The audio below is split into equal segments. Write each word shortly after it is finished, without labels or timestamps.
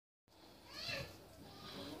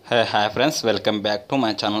Hi friends, welcome back to my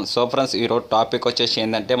channel. So friends, ఈరోజు topic వచ్చేసి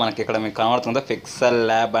ఏంటంటే మనకి ఇక్కడ మీకు కనబడుతుంది పిక్సెల్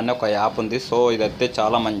ల్యాబ్ అనే ఒక యాప్ ఉంది. సో ఇదైతే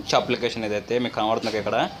చాలా మంచి అప్లికేషన్. ఇదైతే మీకు కనబడుతుంది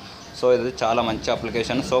ఇక్కడ. సో ఇది చాలా మంచి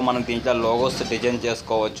అప్లికేషన్. సో మనం దీంట్లో లోగోస్ డిజైన్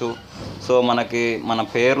చేసుకోవచ్చు. సో మనకి మన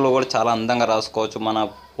పేర్లు కూడా చాలా అందంగా రాసుకోవచ్చు. మన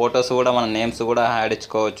ఫొటోస్ కూడా మన నేమ్స్ కూడా యాడ్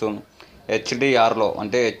ఇచ్చుకోవచ్చు. హెచ్డిఆర్లో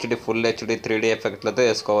అంటే హెచ్డి ఫుల్ హెచ్డి 3D ఎఫెక్ట్లతో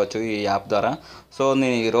వేసుకోవచ్చు ఈ యాప్ ద్వారా. సో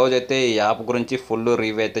నేను ఈరోజైతే ఈ యాప్ గురించి ఫుల్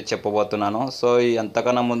రివ్యూ అయితే చెప్పబోతున్నాను. సో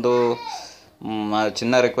అంతకన్నా ముందు మా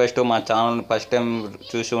చిన్న రిక్వెస్ట్, మా ఛానల్ని ఫస్ట్ టైం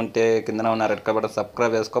చూసి ఉంటే కింద ఉన్న రెడ్ కలర్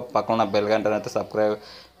సబ్స్క్రైబ్ చేసుకో, పక్కన ఉన్న బెల్ గంటను అయితే సబ్స్క్రైబ్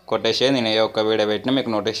కొట్టేసి నేను ఏ ఒక్క వీడియో పెట్టినా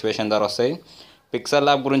మీకు నోటిఫికేషన్ ద్వారా వస్తాయి. పిక్సెల్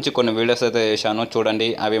ల్యాబ్ గురించి కొన్ని వీడియోస్ అయితే చేశాను, చూడండి.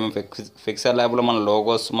 అవి పిక్సెల్ ల్యాబ్లో మన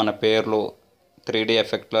లోగోస్, మన పేర్లు 3D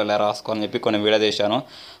ఎఫెక్ట్లో ఎలా రాసుకోవాలని చెప్పి కొన్ని వీడియో చేశాను.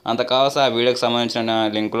 అంత కావాల్సి ఆ వీడియోకి సంబంధించిన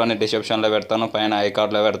లింకులన్నీ డిస్క్రిప్షన్లో పెడతాను, పైన ఐ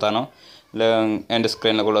కార్డ్లో పెడతాను, ఎండ్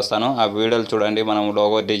స్క్రీన్లో కూడా వస్తాను. ఆ వీడియోలు చూడండి. మనం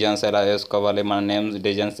లోగో డిజైన్స్ ఎలా చేసుకోవాలి, మన నేమ్స్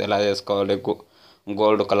డిజైన్స్ ఎలా చేసుకోవాలి,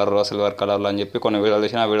 గోల్డ్ కలర్, సిల్వర్ కలర్లో అని చెప్పి కొన్ని వీడియోలు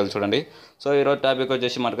చేసిన ఆ వీడియోలు చూడండి. సో ఈరోజు టాపిక్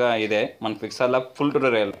వచ్చేసి మనకు ఇదే, మన పిక్సెల్ ల్యాబ్ ఫుల్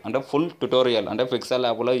ట్యుటోరియల్ అంటే పిక్సెల్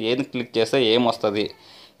ల్యాబ్లో ఏది క్లిక్ చేస్తే ఏం వస్తుంది,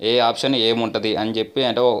 ఏ ఆప్షన్ ఏముంటుంది అని చెప్పి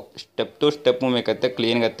అంటే స్టెప్ టు స్టెప్ మీకైతే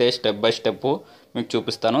క్లీన్గా అయితే స్టెప్ బై స్టెప్ మీకు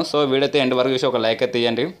చూపిస్తాను. సో వీడియో అయితే ఎండ్ వరకు చూసి ఒక లైక్ అయితే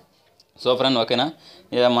ఇవ్వండి. సో ఫ్రెండ్, ఓకేనా?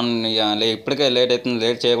 ఇక మనం ఇప్పటికే లేట్ అవుతుంది,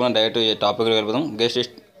 లేట్ చేయకుండా డైరెక్ట్ ఈ టాపిక్కి వెళ్ళిపోదాం.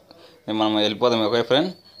 మనం వెళ్ళిపోదాం. ఓకే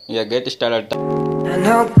ఫ్రెండ్, ఇక గెట్ స్టార్ట్.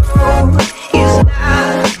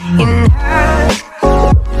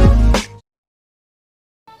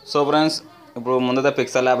 సో ఫ్రెండ్స్, ఇప్పుడు ముందైతే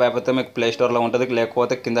పిక్సెల్ ల్యాబ్ యాప్ అయితే మీకు ప్లే స్టోర్లో ఉంటుంది,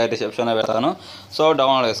 లేకపోతే కింద డిస్క్రిప్షన్లో పెడతాను. సో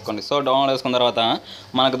డౌన్లోడ్ చేసుకోండి. సో డౌన్లోడ్ చేసుకున్న తర్వాత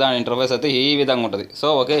మనకు దాని ఇంటర్ఫేస్ అయితే ఈ విధంగా ఉంటుంది. సో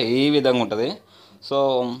ఓకే, ఈ విధంగా ఉంటుంది. సో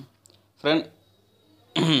ఫ్రెండ్,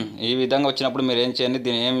 ఈ విధంగా వచ్చినప్పుడు మీరు ఏం చేయండి,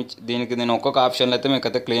 దీనికి నేను ఒక్కొక్క ఆప్షన్లో అయితే మీకు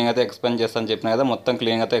అయితే క్లీన్గా అయితే ఎక్స్ప్లెయిన్ చేస్తాను చెప్పిన కదా, మొత్తం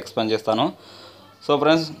క్లీన్గా అయితే ఎక్స్ప్లెయిన్ చేస్తాను. సో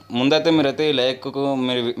ఫ్రెండ్స్, ముందైతే మీరైతే ఈ లైక్కు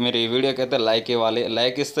మీరు ఈ వీడియోకి అయితే లైక్ ఇవ్వాలి.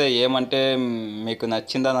 లైక్ ఇస్తే ఏమంటే మీకు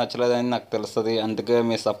నచ్చిందా నచ్చలేదని నాకు తెలుస్తుంది, అందుకే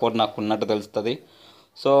మీ సపోర్ట్ నాకు ఉన్నట్టు తెలుస్తుంది.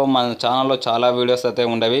 సో మన ఛానల్లో చాలా వీడియోస్ అయితే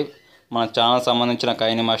ఉండేవి. మన ఛానల్ సంబంధించిన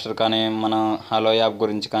కైని మాస్టర్ కానీ, మన హలో యాప్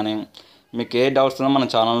గురించి కానీ, మీకు ఏ డౌట్స్ ఉన్నా మన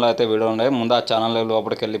ఛానల్లో అయితే వీడియో ఉండేవి. ముందు ఆ ఛానల్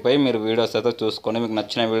లోపలికి వెళ్ళిపోయి మీరు వీడియోస్ అయితే చూసుకొని మీకు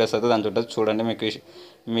నచ్చిన వీడియోస్ అయితే దాని చుట్టూ చూడండి.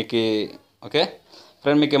 మీకు ఓకే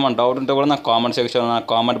ఫ్రెండ్, మీకు ఏమైనా డౌట్ ఉంటే కూడా నాకు కామెంట్ సెక్షన్, నా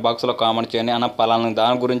కామెంట్ బాక్స్లో కామెంట్ చేయండి. అన్న పలానా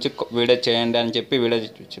దాని గురించి వీడియో చేయండి అని చెప్పి వీడియో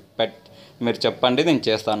మీరు చెప్పండి, నేను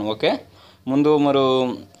చేస్తాను. ఓకే, ముందు మీరు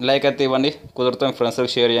లైక్ అయితే ఇవ్వండి, కుదురుతో ఫ్రెండ్స్కి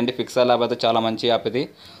షేర్ చేయండి. పిక్సెల్ ల్యాబ్ అయితే చాలా మంచి యాప్ ఇది.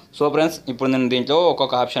 సో ఫ్రెండ్స్, ఇప్పుడు నేను దీంట్లో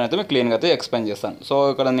ఒక్కొక్క ఆప్షన్ అయితే మీకు క్లీన్గా అయితే ఎక్స్ప్లెయిన్ చేస్తాను. సో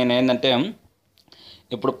ఇక్కడ నేను ఏంటంటే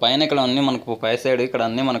ఇప్పుడు పైన ఇక్కడ అన్నీ మనకు పై సైడ్ ఇక్కడ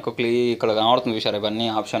అన్నీ మనకు ఇక్కడ కనబడుతుంది చూసారు ఇవన్నీ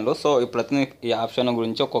ఆప్షన్లు. సో ఇప్పుడు ఈ ఆప్షన్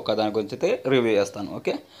గురించి ఒక్కొక్క దాని గురించి అయితే రివ్యూ చేస్తాను.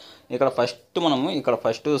 ఓకే, ఇక్కడ ఫస్ట్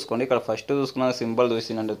చూసుకోండి. ఇక్కడ ఫస్ట్ చూసుకున్న సింబల్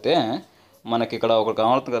చూసినట్టయితే మనకి ఇక్కడ ఒకటి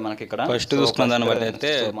కనబడుతుంది కదా, మనకి ఇక్కడ ఫస్ట్ చూసుకున్న దాన్ని బట్టి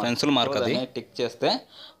అయితే పెన్సిల్ మార్క్ అది టిక్ చేస్తే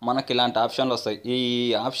మనకి ఇలాంటి ఆప్షన్లు వస్తాయి. ఈ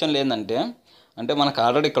ఆప్షన్లు ఏంటంటే మనకు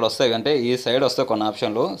ఆల్రెడీ ఇక్కడ వస్తాయి, అంటే ఈ సైడ్ వస్తాయి కొన్ని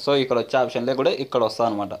ఆప్షన్లు. సో ఇక్కడ వచ్చే ఆప్షన్లే కూడా ఇక్కడ వస్తాయి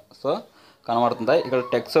అనమాట. సో కనబడుతుందా ఇక్కడ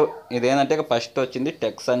టెక్స్, ఇదేంటంటే ఫస్ట్ వచ్చింది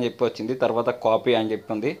టెక్స్ అని చెప్పి వచ్చింది, తర్వాత కాపీ అని చెప్పి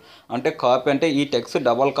ఉంది. అంటే కాపీ అంటే ఈ టెక్స్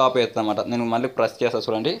డబల్ కాపీ అవుతుంది అనమాట. నేను మళ్ళీ ప్రెస్ చేస్తా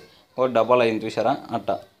చూడండి, ఓ డబల్ అయింది చూసారా అట్ట.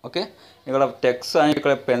 ఓకే, ఇక్కడ టెక్స్ అని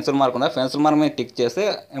ఇక్కడ పెన్సిల్ మార్క్ ఉందా, పెన్సిల్ మార్క్ మీద టిక్ చేస్తే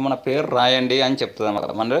ఏమైనా పేరు రాయండి అని చెప్తుంది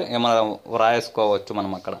అన్నమాట. మనం ఏమైనా రాసుకోవచ్చు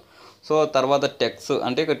మనం అక్కడ. సో తర్వాత టెక్స్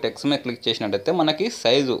అంటే ఇక్కడ టెక్స్ మీద క్లిక్ చేసినట్టయితే మనకి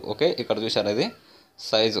సైజు, ఓకే ఇక్కడ చూసారు ఇది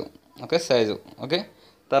సైజు, ఓకే సైజు. ఓకే,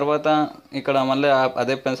 తర్వాత ఇక్కడ మళ్ళీ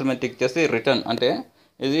అదే పెన్సిల్ మీద టిక్ చేసి రిటర్న్, అంటే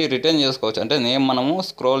ఇది రిటర్న్ చేసుకోవచ్చు. అంటే నేమ్ మనము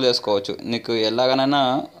స్క్రోల్ చేసుకోవచ్చు, నీకు ఎలాగనైనా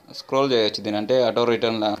స్క్రోల్ చేయొచ్చు దీని, అంటే ఆటో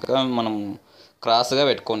రిటర్న్ లాగా మనం క్రాస్గా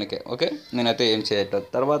పెట్టుకోనికే. ఓకే, నేనైతే ఏం చేయట్లేదు.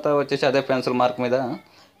 తర్వాత వచ్చేసి అదే పెన్సిల్ మార్క్ మీద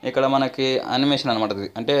ఇక్కడ మనకి యానిమేషన్ అనమాట.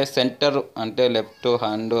 అంటే సెంటర్ అంటే లెఫ్ట్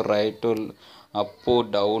హ్యాండ్, రైట్, అప్పు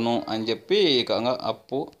డౌను అని చెప్పి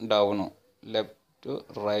అప్పు down, left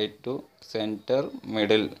right, centre,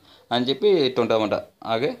 middle అని చెప్పి ఇటు ఉంటామన్నమాట.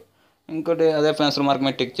 అలాగే ఇంకోటి అదే పెన్సిల్ మార్క్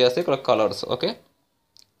మీద టిక్ చేస్తే ఇక్కడ కలర్స్. ఓకే,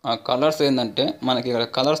 ఆ కలర్స్ ఏంటంటే మనకి ఇక్కడ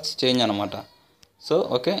కలర్స్ చేంజ్ అనమాట. సో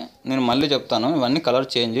ఓకే, నేను మళ్ళీ చెప్తాను, ఇవన్నీ కలర్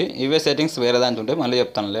చేంజ్, ఇవే సెట్టింగ్స్ వేరే దాంట్లో ఉంటాయి, మళ్ళీ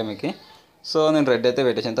చెప్తానులే మీకు. సో నేను రెడ్ అయితే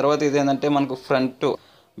పెట్టేసాను. తర్వాత ఇది ఏంటంటే మనకు ఫ్రంట్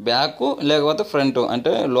బ్యాక్ లేకపోతే ఫ్రంట్,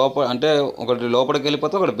 అంటే ఒకటి లోపలికి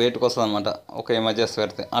వెళ్ళిపోతే ఒకటి బయటకు వస్తుంది అనమాట, ఒక ఇమేజెస్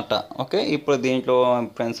పెడితే అట్ట. ఓకే, ఇప్పుడు దీంట్లో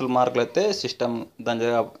పెన్సిల్ మార్కులు అయితే సిస్టమ్ దాని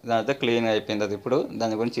అయితే క్లీన్గా అయిపోయింది. అది ఇప్పుడు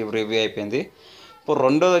దాని గురించి రివ్యూ అయిపోయింది. ఇప్పుడు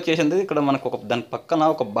రెండోది వచ్చేసింది ఇక్కడ మనకు దాని పక్కన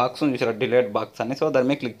ఒక బాక్స్ ఉంది చూసారా, డిలీట్ బాక్స్ అని. సో దాని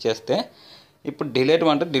మీద క్లిక్ చేస్తే ఇప్పుడు డిలీట్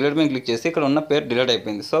మీద క్లిక్ చేసి ఇక్కడ ఉన్న పేరు డిలీట్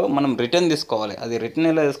అయిపోయింది. సో మనం రిటర్న్ తీసుకోవాలి. అది రిటర్న్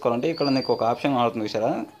ఎలా తీసుకోవాలంటే ఇక్కడ నీకు ఒక ఆప్షన్ అవుతుంది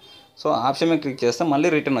చూసారా. సో ఆప్షన్ మీద క్లిక్ చేస్తే మళ్ళీ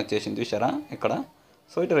రిటర్న్ వచ్చేసింది చూసారా ఇక్కడ.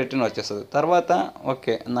 సో ఇటు రిటర్న్ వచ్చేస్తుంది. తర్వాత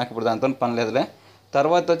ఓకే, నాకు ఇప్పుడు దాంతో పని లేదులే.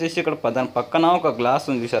 తర్వాత వచ్చేసి ఇక్కడ దాని పక్కన ఒక గ్లాస్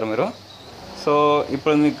ఉంది చూసారు మీరు. సో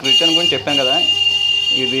ఇప్పుడు మీకు రిటర్న్ గురించి చెప్పాను కదా,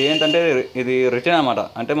 ఇది ఏంటంటే ఇది రిటర్న్ అనమాట.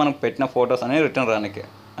 అంటే మనం పెట్టిన ఫొటోస్ అనేవి రిటర్న్ రానికి,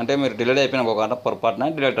 అంటే మీరు డిలీట్ అయిపోయిన ఒక గంట పొరపాటున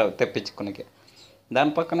డిలీట్ తెప్పించుకోనికి.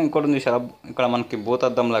 దాని పక్కన ఇంకోటి ఉంది చూసారా, ఇక్కడ మనకి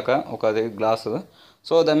భూతద్దం లాగా ఒక గ్లాసు.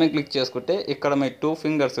 సో దాని మీద క్లిక్ చేసుకుంటే ఇక్కడ మీ 2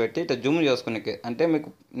 ఫింగర్స్ పెట్టి ఇట్లా జూమ్ చేసుకునేకి, అంటే మీకు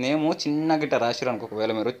నేము చిన్నగా ఇట్లా రాసిరు అనుకో,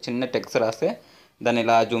 ఒకవేళ మీరు చిన్న టెక్స్ట్ రాస్తే దాన్ని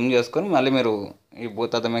ఇలా జూమ్ చేసుకొని మళ్ళీ మీరు ఈ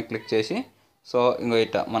భూతద్దం మీద క్లిక్ చేసి, సో ఇంకో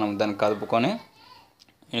ఇట్లా మనం దాన్ని కలుపుకొని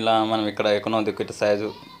ఇలా మనం ఇక్కడ ఎకనోమిక్ ఇట్లా సైజు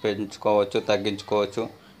పెంచుకోవచ్చు, తగ్గించుకోవచ్చు.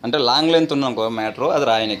 అంటే లాంగ్ లెంత్ ఉందనుకో మ్యాటరు, అది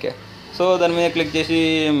రాయనికే. సో దాని మీద క్లిక్ చేసి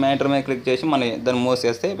మ్యాటర్ మీద క్లిక్ చేసి మన దాన్ని మూవ్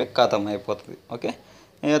చేస్తే ఖతం అయిపోతుంది. ఓకే,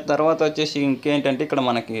 తర్వాత వచ్చేసి ఇంకేంటంటే ఇక్కడ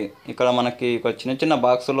చిన్న చిన్న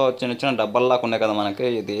బాక్సులో చిన్న చిన్న డబ్బాల్లాగా ఉన్నాయి కదా మనకి.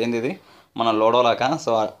 ఇది ఏంది, ఇది మన లోడోలాగా.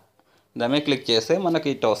 సో దాని మీద క్లిక్ చేస్తే మనకి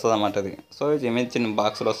ఇట్లా వస్తుంది అన్నమాట ఇది. సో ఇది చిన్న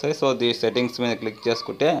బాక్సులు వస్తాయి. సో దీ సెట్టింగ్స్ మీద క్లిక్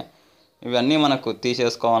చేసుకుంటే ఇవన్నీ మనకు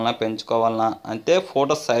తీసేసుకోవాలన్నా పెంచుకోవాలన్నా, అంటే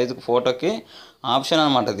ఫోటో సైజు ఫోటోకి ఆప్షన్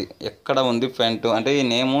అనమాట. ఇది ఎక్కడ ఉంది ఫ్రంట్, అంటే ఈ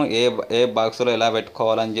నేము ఏ బాక్స్లో ఎలా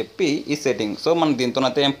పెట్టుకోవాలని చెప్పి ఈ సెట్టింగ్. సో మనం దీంతో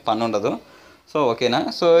అయితే ఏం పని ఉండదు. సో ఓకేనా.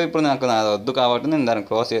 సో ఇప్పుడు నాకు అది వద్దు కాబట్టి నేను దాన్ని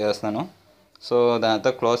క్లోజ్ చేసేస్తున్నాను. సో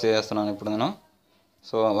దానితో క్లోజ్ చేసేస్తున్నాను ఇప్పుడు నేను.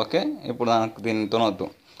 సో ఓకే, ఇప్పుడు నాకు దీనితో వద్దు.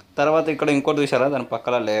 తర్వాత ఇక్కడ ఇంకోటి చూసారా, దాని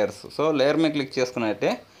పక్కన లేయర్స్. సో లేయర్ మీద క్లిక్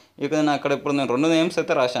చేసుకున్నట్టే ఇక్కడ ఇప్పుడు నేను 2 నేమ్స్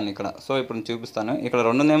అయితే రాశాను ఇక్కడ. సో ఇప్పుడు నేను చూపిస్తాను. ఇక్కడ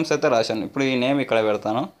 2 నేమ్స్ అయితే రాశాను. ఇప్పుడు ఈ నేమ్ ఇక్కడ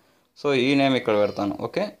పెడతాను. సో ఈ నేమ్ ఇక్కడ పెడతాను.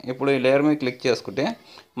 ఓకే, ఇప్పుడు ఈ లేయర్ మీద క్లిక్ చేసుకుంటే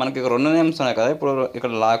మనకి ఇక్కడ 2 నేమ్స్ ఉన్నాయి కదా. ఇప్పుడు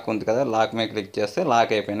ఇక్కడ లాక్ ఉంది కదా, లాక్ మీద క్లిక్ చేస్తే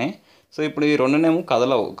లాక్ అయిపోయినాయి. సో ఇప్పుడు ఈ 2 నేమ్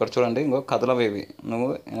కదలవు. ఇక్కడ చూడండి, ఇంకో కదలవు, ఇవి నువ్వు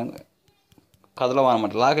కదలవు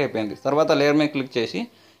అనమాట, లాక్ అయిపోయింది. తర్వాత లేయర్ మీద క్లిక్ చేసి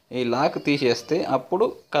ఈ లాక్ తీసేస్తే అప్పుడు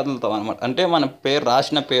కదులుతాం అనమాట. అంటే మన పేరు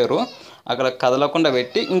రాసిన పేరు అక్కడ కదలకుండా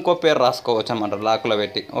పెట్టి ఇంకో పేరు రాసుకోవచ్చు అనమాట లాక్లో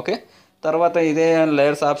పెట్టి. ఓకే, తర్వాత ఇదే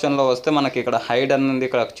లేయర్స్ ఆప్షన్లో వస్తే మనకి ఇక్కడ హైడ్ అనేది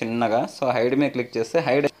ఇక్కడ చిన్నగా. సో హైడ్ మీద క్లిక్ చేస్తే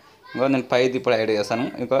హైడ్, ఇంకో నేను పైది ఇప్పుడు హైడ్ చేస్తాను,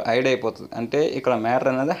 ఇంకో హైడ్ అయిపోతుంది. అంటే ఇక్కడ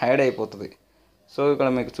మ్యాటర్ అనేది హైడ్ అయిపోతుంది. సో ఇక్కడ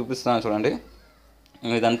మీకు చూపిస్తున్నాను చూడండి,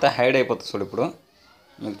 ఇదంతా హైడ్ అయిపోతుంది. చూడు ఇప్పుడు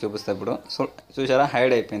మీకు చూపిస్తే ఇప్పుడు చూసారా,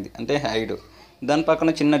 హైడ్ అయిపోయింది, అంటే హైడ్. దాని పక్కన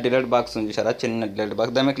చిన్న డిలీట్ బాక్స్ ఉంది చూసారా, చిన్న డిలీట్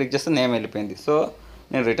బాక్స్. దాని మీద క్లిక్ చేస్తే నేమ్ వెళ్ళిపోయింది. సో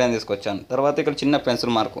నేను రిటర్న్ తీసుకొచ్చాను. తర్వాత ఇక్కడ చిన్న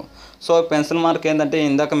pencil mark. So pencil mark ఏంటంటే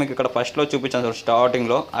ఇందాక మీకు ఇక్కడ ఫస్ట్లో చూపించాను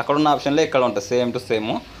స్టార్టింగ్లో, అక్కడ ఉన్న ఆప్షన్లో ఇక్కడ ఉంటుంది సేమ్ టు సేమ్.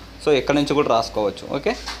 సో ఇక్కడ నుంచి కూడా రాసుకోవచ్చు.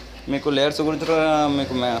 ఓకే, మీకు లేయర్స్ గురించి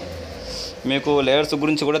లేయర్స్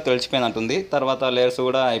గురించి కూడా తెలిసిపోయింది అంటుంది. తర్వాత లేయర్స్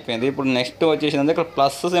కూడా అయిపోయింది. ఇప్పుడు నెక్స్ట్ వచ్చేసింది ఇక్కడ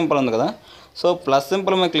ప్లస్ సింపుల్ ఉంది కదా. సో ప్లస్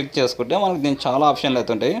సింపుల్ మీద క్లిక్ చేసుకుంటే మనకు దీనికి చాలా ఆప్షన్లు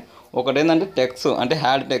అయితే ఉంటాయి. ఒకటి ఏంటంటే టెక్స్ట్, అంటే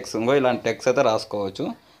హ్యాడ్ టెక్స్ట్, ఇంకో ఇలాంటి టెక్స్ట్ అయితే రాసుకోవచ్చు.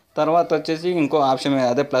 తర్వాత వచ్చేసి ఇంకో ఆప్షన్ మీద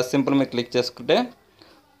అదే ప్లస్ సింపుల్ మీద క్లిక్ చేసుకుంటే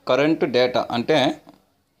కరెంట్ డేటా, అంటే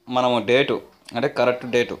మనము డేటు, అంటే కరెక్ట్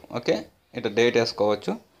డేటు. ఓకే, ఇట్లా డేట్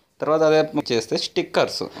వేసుకోవచ్చు. తర్వాత అదే చేస్తే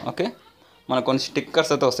స్టిక్కర్స్. ఓకే, మనకు కొన్ని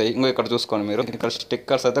స్టిక్కర్స్ అయితే వస్తాయి. ఇంకో ఇక్కడ చూసుకోండి మీరు, ఇక్కడ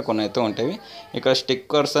స్టిక్కర్స్ అయితే కొన్ని అయితే ఉంటాయి. ఇక్కడ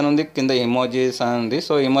స్టిక్కర్స్ అని ఉంది, కింద ఇమోజీస్ అని ఉంది.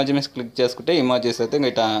 సో ఇమోజీ మీద క్లిక్ చేసుకుంటే ఇమోజీస్ అయితే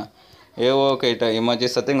ఇట్లా ఏవో ఒక ఇట్లా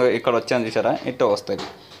ఇమోజీస్ అయితే ఇక్కడ వచ్చాను చూసారా, ఇట్లా వస్తాయి.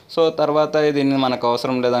 సో తర్వాత దీన్ని మనకు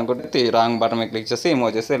అవసరం లేదనుకుంటే రాంగ్ బటన్ మీద క్లిక్ చేస్తే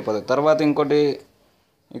ఇమోజీస్ వెళ్ళిపోతాయి. తర్వాత ఇంకోటి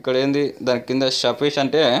ఇక్కడ ఏంది, దాని కింద షఫేష్,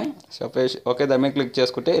 అంటే షఫేష్. ఓకే, దాని మీద క్లిక్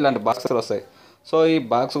చేసుకుంటే ఇలాంటి బాక్సులు వస్తాయి. సో ఈ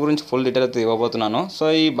బాక్స్ గురించి ఫుల్ డీటెయిల్ అయితే ఇవ్వబోతున్నాను. సో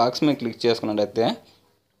ఈ బాక్స్ మీద క్లిక్ చేసుకున్నట్టయితే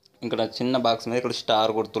ఇక్కడ చిన్న బాక్స్ మీద ఇక్కడ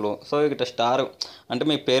స్టార్ గుర్తులు. సో ఇక్కడ స్టార్ అంటే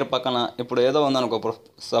మీ పేరు పక్కన ఇప్పుడు ఏదో ఉందనుకో, ఇప్పుడు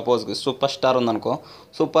సపోజ్ సూపర్ స్టార్ ఉందనుకో,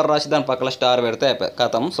 సూపర్ రాసి దాని పక్కన స్టార్ పెడితే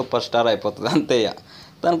కథం సూపర్ స్టార్ అయిపోతుంది, అంతే.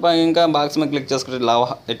 దానిపై ఇంకా బాక్స్ మీద క్లిక్ చేసుకుంటే లవ్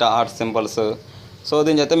ఇట్లా హార్ట్ సింబల్స్. సో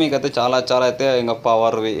దీని అయితే మీకు అయితే చాలా అయితే ఇంకా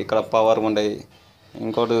పవర్వి, ఇక్కడ పవర్ ఉండేవి.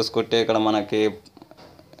 ఇంకోటి చూసుకుంటే ఇక్కడ మనకి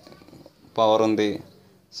పవర్ ఉంది.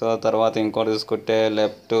 సో తర్వాత ఇంకోటి చూసుకుంటే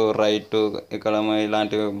లెఫ్ట్ రైట్, ఇక్కడ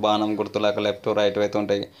ఇలాంటి బాణం గుర్తులాగా లెఫ్ట్ రైట్ అయితే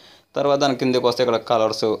ఉంటాయి. తర్వాత దాని కిందకి వస్తే ఇక్కడ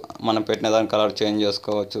కలర్స్, మనం పెట్టిన దాని కలర్ చేంజ్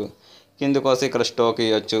చేసుకోవచ్చు. కిందకి వస్తే ఇక్కడ స్టోక్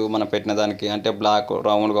ఇవ్వచ్చు మనం పెట్టిన దానికి, అంటే బ్లాక్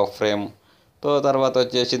రౌండ్గా ఒక ఫ్రేమ్. తర్వాత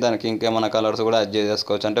వచ్చేసి దానికి ఇంకేమైనా కలర్స్ కూడా అడ్జస్ట్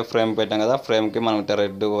చేసుకోవచ్చు. అంటే ఫ్రేమ్ పెట్టాం కదా, ఫ్రేమ్కి మనం ఇట్లా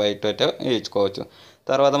రెడ్ వైట్ అయితే ఇచ్చుకోవచ్చు.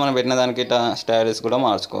 తర్వాత మనం పెట్టిన దానికి ఇట్లా స్టైల్స్ కూడా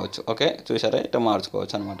మార్చుకోవచ్చు. ఓకే, చూసారా, ఇట్లా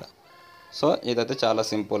మార్చుకోవచ్చు అనమాట. సో ఇదైతే చాలా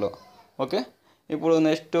సింపుల్. ఓకే, ఇప్పుడు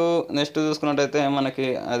నెక్స్ట్ చూసుకున్నట్టయితే మనకి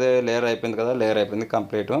అదే లేయర్ అయిపోయింది కదా, లేయర్ అయిపోయింది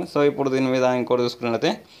కంప్లీట్. సో ఇప్పుడు దీని మీద ఇంకోటి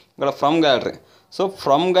చూసుకున్నట్టయితే ఇక్కడ from gallery. So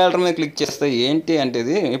from gallery మీద క్లిక్ చేస్తే ఏంటి అంటే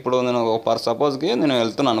ఇది, ఇప్పుడు నేను ఫర్ సపోజ్కి నేను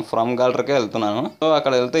వెళ్తున్నాను, ఫ్రమ్ గ్యాలరీకే వెళ్తున్నాను. సో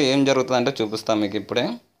అక్కడ వెళ్తే ఏం జరుగుతుంది అంటే చూపిస్తాను మీకు ఇప్పుడే.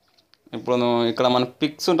 ఇప్పుడు ఇక్కడ మన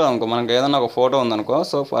పిక్స్ ఉంటుంది అనుకో, మనకి ఏదైనా ఒక ఫోటో ఉందనుకో.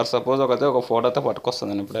 సో ఫర్ సపోజ్ ఒక ఫోటో అయితే పట్టుకొస్తాను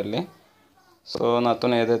నేను ఇప్పుడు వెళ్ళి. సో నాతో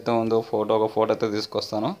ఏదైతే ఉందో ఒక ఫోటో అయితే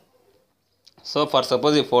తీసుకొస్తాను. సో ఫర్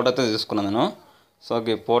సపోజ్ ఈ ఫోటో అయితే తీసుకున్నాను నేను. సో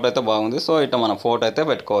ఈ ఫోటో అయితే బాగుంది. సో ఇట్లా మన ఫోటో అయితే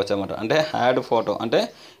పెట్టుకోవచ్చు అనమాట. అంటే యాడ్ ఫోటో అంటే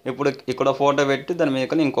ఇప్పుడు ఇక్కడ ఫోటో పెట్టి దాని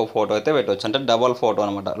మీద ఇంకో ఫోటో అయితే పెట్టవచ్చు. అంటే డబల్ ఫోటో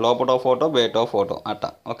అనమాట. లోపల ఫోటో బయట ఫోటో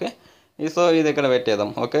అట్లా. ఓకే, సో ఇది ఇక్కడ పెట్టేద్దాం.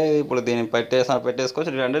 ఓకే, ఇప్పుడు దీన్ని పెట్టేసుకోవచ్చు.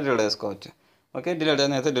 డిలీట్ అంటే డిలీట్ చేసుకోవచ్చు. ఓకే, డిలీట్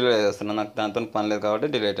అయితే డిలీట్ చేస్తున్నాను. నాకు దాంతో పని లేదు కాబట్టి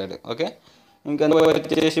డిలీటెడ్. ఓకే, ఇంకా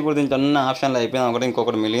వచ్చేసి ఇప్పుడు దీంట్లో అన్న ఆప్షన్లు అయిపోయింది అనుకుంటే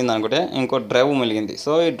ఇంకొకటి మిగిలింది అనుకుంటే ఇంకో డ్రైవ్ మిగిలింది.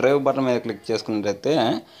 సో ఈ డ్రైవ్ బటన్ మీద క్లిక్ చేసుకున్నట్టయితే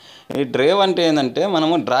ఈ డ్రైవ్ అంటే ఏంటంటే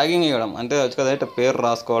మనము డ్రాగింగ్ చేయడం అంటే వచ్చు కదా, ఇట్లా పేరు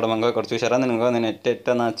రాసుకోవడం. ఇంకా ఇక్కడ చూసారా, నేను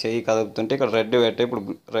ఎట్ట నా చెయ్యి కదుపుతుంటే ఇక్కడ రెడ్ పెట్టి ఇప్పుడు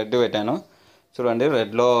రెడ్ పెట్టాను చూడండి.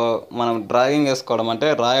 రెడ్లో మనం డ్రాగింగ్ వేసుకోవడం అంటే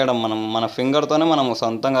రాయడం, మన ఫింగర్తోనే మనం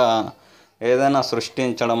సొంతంగా ఏదైనా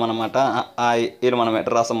సృష్టించడం అనమాట. ఇది మనం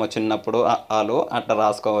ఎట్లా రాస్తామో చిన్నప్పుడు ఆలు అట్లా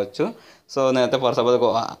రాసుకోవచ్చు. సో నేనైతే ఫర్ సపోజ్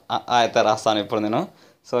అయితే రాస్తాను ఇప్పుడు నేను.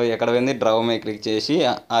 సో ఎక్కడ పోయింది, డ్రైవ్ మీద క్లిక్ చేసి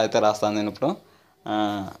అయితే రాస్తాను నేను ఇప్పుడు.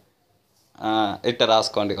 ఇట్లా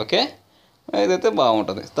రాసుకోండి. ఓకే, ఇదైతే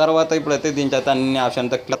బాగుంటుంది. తర్వాత ఇప్పుడైతే దీని చేత అన్ని ఆప్షన్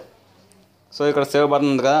అయితే క్లిక్. సో ఇక్కడ సేవ్ బటన్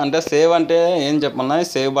ఉంది కదా, అంటే సేవ్ అంటే ఏం చెప్పమన్నా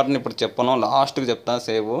సేవ్ బటన్ ఇప్పుడు చెప్పను, లాస్ట్కి చెప్తాను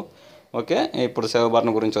సేవ్. ఓకే, ఇప్పుడు సేవ్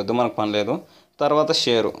బటన్ గురించి వద్దు, మనకు పని లేదు. తర్వాత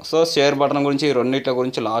షేర్. సో షేర్ బటన్ గురించి ఈ రెండింటి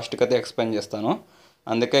గురించి లాస్ట్కి అయితే ఎక్స్ప్లెయిన్ చేస్తాను.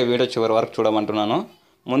 అందుకే వీడియో చివరి వరకు చూడమంటున్నాను.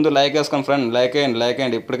 ముందు లైక్ వేసుకోండి ఫ్రెండ్, లైక్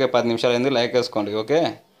వేయండి. ఇప్పటికే 10 నిమిషాలు అయింది, లైక్ వేసుకోండి. ఓకే,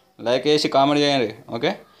 లైక్ వేసి కామెంట్ చేయండి.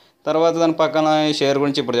 ఓకే, తర్వాత దాని పక్కన షేర్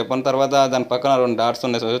గురించి ఇప్పుడు చెప్పాను. తర్వాత దాని పక్కన 2 డాట్స్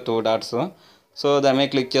ఉన్నాయి, 2 డాట్స్. సో దాని మీద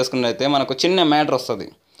క్లిక్ చేసుకున్నట్టయితే మనకు చిన్న మ్యాటర్ వస్తుంది.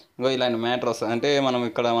 ఇంకో ఇలాంటి మ్యాటర్ వస్తుంది. అంటే మనం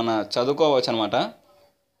ఇక్కడ చదువుకోవచ్చు అనమాట.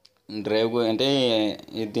 డ్రైవ్ అంటే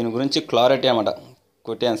దీని గురించి క్లారిటీ అనమాట,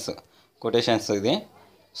 కొటేషన్స్ ఇది.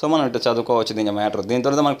 సో మనం ఇట్లా చదువుకోవచ్చు దీని మ్యాటర్. దీని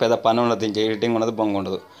తర్వాత మనకు పెద్ద పని ఉండదు, దీనికి ఎడిటింగ్ ఉండదు, బొంగ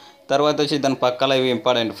ఉండదు. తర్వాత వచ్చి దాని పక్కల ఇవి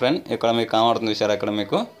ఇంపార్టెంట్ ఫ్రెండ్, ఇక్కడ మీకు కనబడుతుంది చూసారు. ఇక్కడ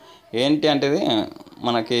మీకు ఏంటి అంటే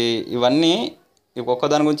మనకి ఇవన్నీ ఒక్క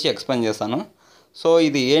దాని గురించి ఎక్స్ప్లెయిన్ చేస్తాను. సో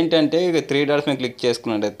ఇది ఏంటంటే ఇక 3 డాట్స్ మీద క్లిక్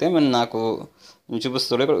చేసుకున్నట్టయితే నాకు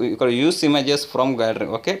చూపిస్తుంది. ఇక్కడ use images from gallery.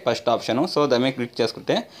 Okay, first option. So దాని మీద క్లిక్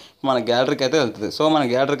చేసుకుంటే మన గ్యాలరీకి అయితే వెళ్తుంది. సో మన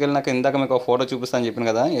గ్యాలరీకి వెళ్ళినాక ఇందాక మీకు ఒక ఫోటో చూపిస్తాను చెప్పాను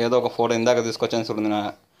కదా, ఏదో ఒక ఫోటో ఇందాక తీసుకొచ్చాను చూడండి.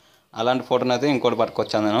 అలాంటి ఫోటోని అయితే ఇంకోటి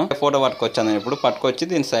పట్టుకొచ్చాను నేను. ఫోటో పట్టుకొచ్చాను నేను ఇప్పుడు. పట్టుకొచ్చి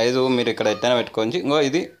దీని సైజు మీరు ఇక్కడ ఎట్టైనా పెట్టుకోవచ్చు. ఇంకో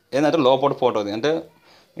ఇది ఏంటంటే లోపల ఫోటోది, అంటే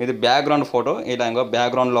ఇది బ్యాక్గ్రౌండ్ ఫోటో. ఇలా ఇంకో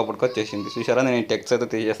బ్యాక్గ్రౌండ్ లోపలికి వచ్చేసింది చూసారా. నేను టెక్స్ట్ అయితే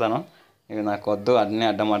తీసేస్తాను, ఇవి నాకు వద్దు, అన్నీ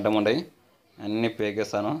అడ్డం ఉండయి, అన్నీ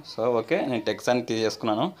పేకేస్తాను. సో ఓకే, నేను టెక్స్ట్ అని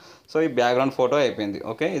తీసేసుకున్నాను. సో ఈ బ్యాక్గ్రౌండ్ ఫోటో అయిపోయింది.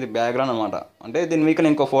 ఓకే, ఇది బ్యాక్గ్రౌండ్ అనమాట. అంటే దీని మీకు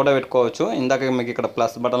ఇంకో ఫోటో పెట్టుకోవచ్చు. ఇందాక మీకు ఇక్కడ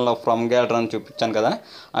ప్లస్ బటన్లో ఫ్రమ్ గ్యాలరీ అని చూపించాను కదా,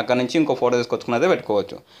 అక్కడ నుంచి ఇంకో ఫోటో తీసుకొచ్చుకున్నదే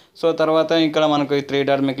పెట్టుకోవచ్చు. సో తర్వాత ఇక్కడ మనకు ఈ 3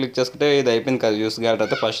 డాట్ మీద క్లిక్ చేసుకుంటే ఇది అయిపోయింది కదా, యూస్ గ్యాలరీ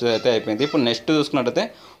అయితే ఫస్ట్ అయితే అయిపోయింది. ఇప్పుడు నెక్స్ట్ చూసుకున్నట్టయితే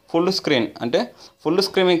ఫుల్ స్క్రీన్. అంటే ఫుల్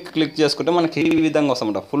స్క్రీన్ క్లిక్ చేసుకుంటే మనకి ఈ విధంగా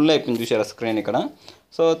వస్తామన్నమాట. ఫుల్ అయిపోయింది చూసారా స్క్రీన్ ఇక్కడ.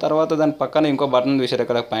 సో తర్వాత దాని పక్కన ఇంకో బటన్ చూసారు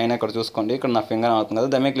ఇక్కడ పైన, ఇక్కడ చూసుకోండి. ఇక్కడ నా ఫింగర్ అవుతుంది కదా,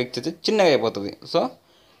 దాని మీద క్లిక్ చేసి చిన్నగా అయిపోతుంది. సో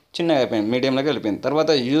చిన్నగా అయిపోయింది, మీడియంలోకి వెళ్ళిపోయింది.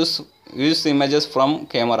 తర్వాత యూస్ ఇమేజెస్ ఫ్రమ్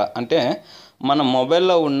కెమెరా. అంటే మన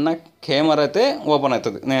మొబైల్లో ఉన్న కెమెరా అయితే ఓపెన్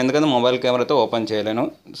అవుతుంది. నేను ఎందుకంటే మొబైల్ కెమెరా అయితే ఓపెన్ చేయలేను.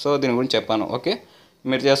 సో దీని గురించి చెప్పాను. ఓకే,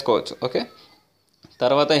 మీరు చేసుకోవచ్చు. ఓకే,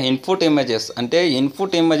 తర్వాత ఇన్పుట్ ఇమేజెస్. అంటే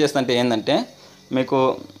ఇన్పుట్ ఇమేజెస్ అంటే ఏంటంటే మీకు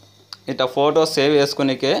ఇట్లా ఫోటో సేవ్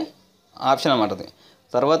చేసుకునేకే ఆప్షన్ అన్నమాట అది.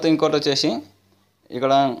 తర్వాత ఇంకోటి వచ్చేసి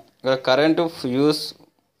ఇక్కడ కరెంట్ యూస్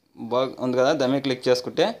ఉంది కదా, దాని మీద క్లిక్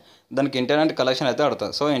చేసుకుంటే దానికి ఇంటర్నెట్ కలెక్షన్ అయితే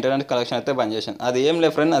అడుగుతుంది. సో ఇంటర్నెట్ కలెక్షన్ అయితే బంద్ చేసాను. అది ఏం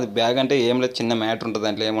లేదు ఫ్రెండ్, అది బ్యాగ్ అంటే ఏం లేదు, చిన్న మ్యాటర్ ఉంటుంది,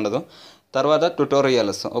 దాంట్లో ఏముండదు. తర్వాత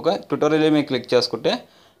ట్యుటోరియల్స్. ఓకే, ట్యుటోరియల్ మీద క్లిక్ చేసుకుంటే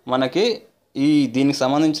మనకి దీనికి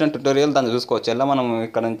సంబంధించిన ట్యుటోరియల్ దాన్ని చూసుకోవచ్చు. ఎలా మనం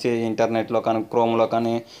ఇక్కడ నుంచి ఇంటర్నెట్లో కానీ, క్రోమ్లో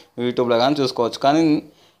కానీ, యూట్యూబ్లో కానీ చూసుకోవచ్చు. కానీ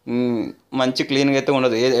మంచి క్లీన్గా అయితే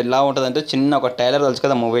ఉండదు. ఎలా ఉంటుంది అంటే చిన్న ఒక టైలర్ తెలుసు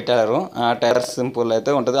కదా, మూవీ టైలరు, ఆ టైలర్ సింపుల్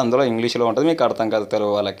అయితే ఉంటుంది. అందులో ఇంగ్లీష్లో ఉంటుంది, మీకు అర్థం కాదు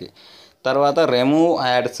తెలుగు వాళ్ళకి. తర్వాత రెమూవ్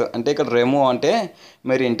యాడ్స్. అంటే ఇక్కడ రెమూవ్ అంటే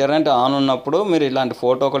మీరు ఇంటర్నెట్ ఆన్ ఉన్నప్పుడు మీరు ఇలాంటి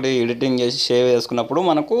ఫోటో ఒకటి ఎడిటింగ్ చేసి సేవ్ చేసుకున్నప్పుడు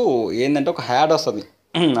మనకు ఏంటంటే ఒక యాడ్ వస్తుంది.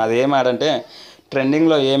 అది ఏం యాడ్ అంటే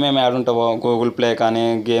ట్రెండింగ్లో ఏమేమి యాడ్ ఉంటావో గూగుల్ ప్లే కానీ,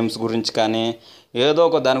 గేమ్స్ గురించి కానీ, ఏదో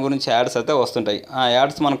ఒక దాని గురించి యాడ్స్ అయితే వస్తుంటాయి. ఆ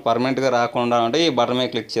యాడ్స్ మనకు పర్మనెంట్గా రాకుండా అంటే ఈ బటన్ మీద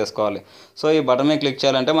క్లిక్ చేసుకోవాలి. సో ఈ బటన్ మీద క్లిక్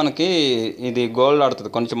చేయాలంటే మనకి ఇది గోల్డ్ ఆడుతుంది,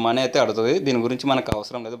 కొంచెం మనీ అయితే ఆడుతుంది. దీని గురించి మనకు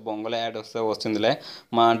అవసరం లేదు, బొంగల యాడ్ వస్తే వస్తుందిలే,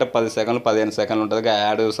 మా అంటే 10 సెకండ్లు 15 సెకండ్లు ఉంటుంది, ఆ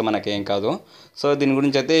యాడ్ వస్తే మనకేం కాదు. సో దీని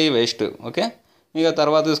గురించి అయితే వేస్ట్. ఓకే, ఇక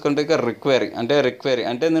తర్వాత చూసుకుంటే ఇక రిక్వైరీ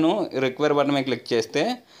అంటే నేను రిక్వైరీ బటన్ మీద క్లిక్ చేస్తే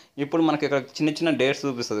ఇప్పుడు మనకి ఇక్కడ చిన్న చిన్న డేట్స్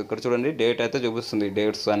చూపిస్తుంది. ఇక్కడ చూడండి డేట్ అయితే చూపిస్తుంది,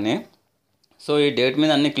 డేట్స్ అన్నీ. సో ఈ డేట్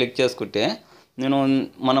మీద అన్నీ క్లిక్ చేసుకుంటే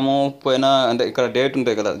మనము పోయిన అంటే ఇక్కడ డేట్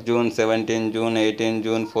ఉంటాయి కదా, June 17, June 18,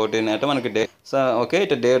 June 14 అంటే మనకి డేట్. సో ఓకే,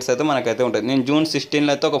 ఇట్లా డేట్స్ అయితే మనకైతే ఉంటుంది. నేను June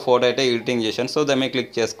 16లో అయితే ఒక ఫోటో అయితే ఎడిటింగ్ చేశాను. సో దాని మీద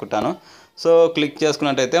క్లిక్ చేసుకుంటాను. సో క్లిక్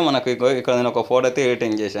చేసుకున్నట్టయితే మనకి ఇక్కడ నేను ఒక ఫోటో అయితే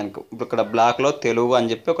ఎడిటింగ్ చేశాను. ఇక్కడ బ్లాక్లో తెలుగు అని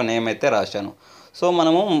చెప్పి ఒక నేమ్ అయితే రాశాను. సో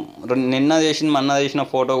మనము నిన్న చేసిన మొన్న చేసిన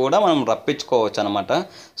ఫోటో కూడా మనం రప్పించుకోవచ్చు అనమాట.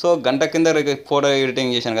 సో గంట కింద ఫోటో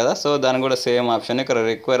ఎడిటింగ్ చేశాను కదా, సో దాని కూడా సేమ్ ఆప్షన్ ఇక్కడ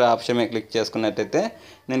రిక్వైర్ ఆప్షన్ మీద క్లిక్ చేసుకున్నట్టయితే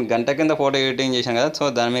నేను గంట కింద ఫోటో ఎడిటింగ్ చేశాను కదా, సో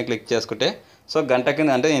దాని మీద క్లిక్ చేసుకుంటే సో గంట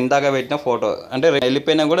కింద అంటే ఇందాక పెట్టిన ఫోటో అంటే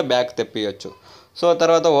వెళ్ళిపోయినా కూడా బ్యాక్ తెప్పియచ్చు. సో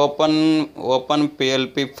తర్వాత ఓపెన్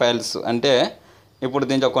పిఎల్పి ఫైల్స్ అంటే ఇప్పుడు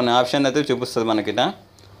దీంట్లో కొన్ని ఆప్షన్ అయితే చూపిస్తుంది మనకిట.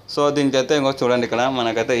 సో దీనికి అయితే ఇంకో చూడండి, ఇక్కడ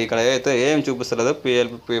మనకైతే ఇక్కడ అయితే ఏం చూపిస్తలేదు,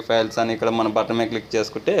 పిఎల్పి ఫైల్స్ అని ఇక్కడ మన బటన్ మీద క్లిక్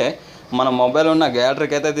చేసుకుంటే మన మొబైల్ ఉన్న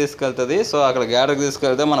గ్యాలరీకి అయితే తీసుకెళ్తుంది. సో అక్కడ గ్యాలరీకి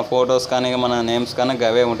తీసుకెళ్తే మన ఫొటోస్ కానీ మన నేమ్స్ కానీ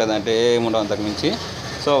అవే ఉంటుంది, అంటే ఏముండవు అంతకుమించి.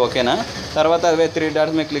 సో ఓకేనా. తర్వాత అవే 3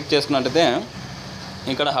 డాట్స్ మీద క్లిక్ చేసుకున్నట్టయితే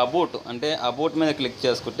ఇక్కడ అబౌట్ అంటే అబౌట్ మీద క్లిక్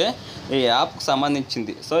చేసుకుంటే ఈ యాప్కి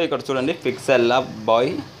సంబంధించింది. సో ఇక్కడ చూడండి, పిక్సెల్లాబ్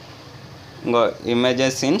బాయ్ ఇంకో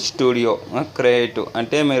ఇమేజెస్ ఇన్ స్టూడియో క్రియేటివ్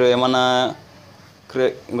అంటే మీరు ఏమన్నా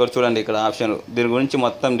ఇంకోటి చూడండి ఇక్కడ ఆప్షన్, దీని గురించి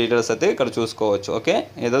మొత్తం డీటెయిల్స్ అయితే ఇక్కడ చూసుకోవచ్చు. ఓకే,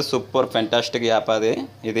 ఏదో సూపర్ ఫెంటాస్టిక్ యాప్ అది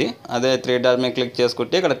ఇది. అదే 3 డాట్ మీద క్లిక్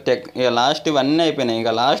చేసుకుంటే ఇక్కడ ఇక లాస్ట్ ఇవన్నీ అయిపోయినాయి,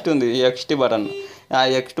 ఇంకా లాస్ట్ ఉంది ఎక్స్ట్ బటన్. ఆ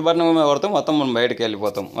ఎక్స్ట్ బటన్ కొడితే మొత్తం మనం బయటకు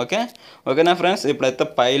వెళ్ళిపోతాం. ఓకేనా ఫ్రెండ్స్. ఇప్పుడైతే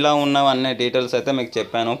పైలో ఉన్నవన్నీ డీటెయిల్స్ అయితే మీకు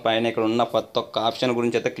చెప్పాను. పైన ఇక్కడ ఉన్న ప్రతి ఒక్క ఆప్షన్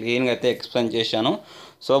గురించి అయితే క్లీన్గా అయితే ఎక్స్ప్లెయిన్ చేశాను.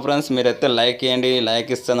 సో ఫ్రెండ్స్ మీరైతే లైక్ చేయండి, లైక్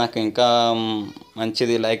ఇస్తే నాకు ఇంకా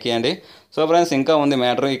మంచిది, లైక్ చేయండి. సో ఫ్రెండ్స్ ఇంకా ఉంది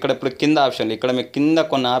మ్యాటర్. ఇక్కడ ఇప్పుడు కింద ఆప్షన్లు, ఇక్కడ మీకు కింద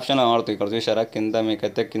కొన్ని ఆప్షన్లు కనబడుతాయి, ఇక్కడ చూసారా కింద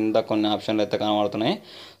మీకైతే కింద కొన్ని ఆప్షన్లు అయితే కనబడుతున్నాయి.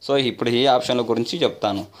 సో ఇప్పుడు ఈ ఆప్షన్ల గురించి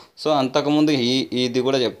చెప్తాను. సో అంతకుముందు ఇది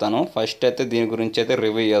కూడా చెప్తాను. ఫస్ట్ అయితే దీని గురించి అయితే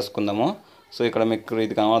రివ్యూ చేసుకుందాము. సో ఇక్కడ మీకు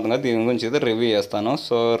ఇది కనబడుతుంది కదా, దీని గురించి అయితే రివ్యూ చేస్తాను.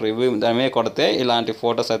 సో రివ్యూ దాని మీద కొడితే ఇలాంటి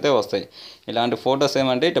ఫొటోస్ అయితే వస్తాయి. ఇలాంటి ఫొటోస్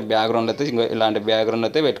ఏమంటే ఇట్లా బ్యాక్గ్రౌండ్ అయితే ఇలాంటి బ్యాక్గ్రౌండ్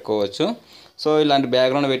అయితే పెట్టుకోవచ్చు. సో ఇలాంటి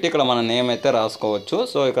బ్యాక్గ్రౌండ్ పెట్టి ఇక్కడ మన నేమ్ అయితే రాసుకోవచ్చు.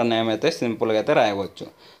 సో ఇక్కడ నేమ్ అయితే సింపుల్గా అయితే రాయవచ్చు.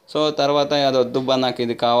 సో తర్వాత అది వద్దుబ్బా నాకు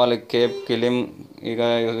ఇది కావాలి కేప్ కిలిం ఇక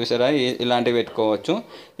చూసారా ఇలాంటివి పెట్టుకోవచ్చు.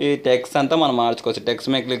 ఈ టెక్స్ట్ అంతా మనం మార్చుకోవచ్చు. టెక్స్ట్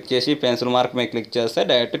మీద క్లిక్ చేసి పెన్సిల్ మార్క్ మీద క్లిక్ చేస్తే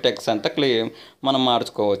డైరెక్ట్ టెక్స్ట్ అంతా మనం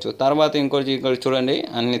మార్చుకోవచ్చు. తర్వాత ఇంకోటి చూడండి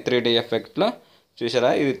అన్ని 3D ఎఫెక్ట్లో చూసారా,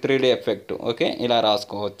 ఇది 3D ఎఫెక్ట్. ఓకే, ఇలా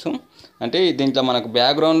రాసుకోవచ్చు. అంటే దీంట్లో మనకు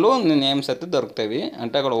బ్యాక్గ్రౌండ్లో నేమ్స్ అయితే దొరుకుతాయి,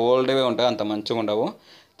 అంటే అక్కడ ఓల్డ్వే ఉంటాయి, అంత మంచిగా ఉండవు.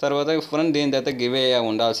 తర్వాత ఫ్రెండ్ దీంతో అయితే గివే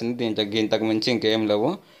ఉండాల్సింది, దీంట్లో ఇంతకు మించి ఇంకేం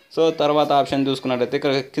లేవు. సో తర్వాత ఆప్షన్ చూసుకున్నట్టయితే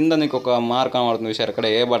ఇక్కడ కింద నీకు ఒక మార్క్ కనబడుతుంది చూసారు, ఇక్కడ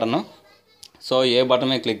ఏ బటన్. సో ఏ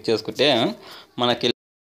బటన్ మీద క్లిక్ చేసుకుంటే మనకి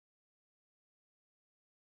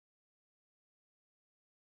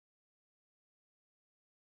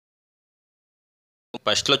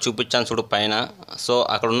ఫస్ట్లో చూపించాను చూడు పైన. సో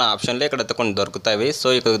అక్కడ ఉన్న ఆప్షన్లే ఇక్కడైతే కొన్ని దొరుకుతాయి. సో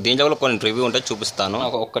ఇక్కడ దీంట్లో కూడా కొన్ని రివ్యూ ఉంటే చూపిస్తాను.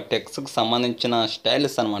 ఒక టెక్స్ట్కి సంబంధించిన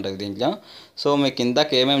స్టైల్స్ అనమాట దీంట్లో. సో మీకు ఇందాక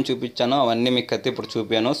ఏమేమి చూపించానో అవన్నీ మీకు అయితే ఇప్పుడు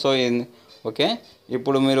చూపాను. సో ఓకే,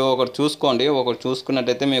 ఇప్పుడు మీరు ఒకటి చూసుకోండి. ఒకటి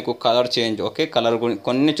చూసుకున్నట్టయితే మీకు కలర్ చేంజ్. ఓకే, కలర్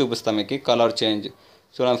కొన్ని చూపిస్తాను మీకు. కలర్ చేంజ్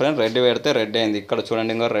చూడండి ఫ్రెండ్, రెడ్ పెడితే రెడ్ అయింది, ఇక్కడ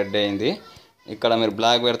చూడండి ఇంకా రెడ్ అయింది. ఇక్కడ మీరు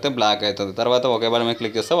బ్లాక్ పెడితే బ్లాక్ అవుతుంది. తర్వాత ఒకే బటన్ మీద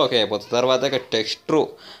క్లిక్ చేస్తే ఓకే అయిపోతుంది. తర్వాత ఇక్కడ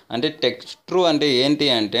టెక్స్ట్రూ అంటే ఏంటి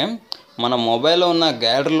అంటే మన మొబైల్లో ఉన్న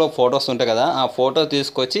గ్యాలరీలో ఫొటోస్ ఉంటాయి కదా, ఆ ఫోటో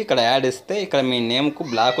తీసుకొచ్చి ఇక్కడ యాడ్ ఇస్తే ఇక్కడ మీ నేమ్కు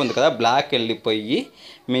బ్లాక్ ఉంది కదా, బ్లాక్ వెళ్ళిపోయి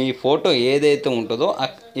మీ ఫోటో ఏదైతే ఉంటుందో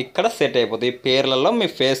ఇక్కడ సెట్ అయిపోతుంది. ఈ పేర్లలో మీ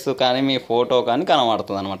ఫేస్ కానీ మీ ఫోటో కానీ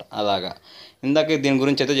కనబడుతుంది అనమాట. అలాగా ఇందాక దీని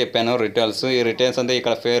గురించి అయితే చెప్పాను రిటైల్స్. ఈ రిటైల్స్ అంటే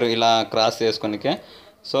ఇక్కడ పేరు ఇలా క్రాస్ చేసుకోనికే.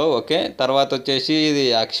 సో ఓకే, తర్వాత వచ్చేసి ఇది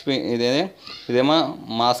ఇదేమో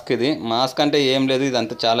మాస్క్. ఇది మాస్క్ అంటే ఏం లేదు,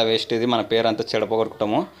 ఇదంతా చాలా వేస్ట్. ఇది మన పేరు అంతా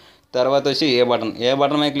చెడపగొట్టుకుంటాము. తర్వాత వచ్చి ఏ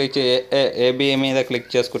బటన్ మీద క్లిక్ ఏబి మీద క్లిక్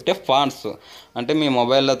చేసుకుంటే ఫాంట్స్ అంటే మీ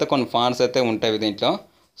మొబైల్లో అయితే కొన్ని ఫాంట్స్ అయితే ఉంటాయి దీంట్లో.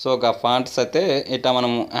 సో ఒక ఫాంట్స్ అయితే ఇట్లా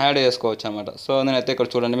మనం యాడ్ చేసుకోవచ్చు అనమాట. సో నేనైతే ఇక్కడ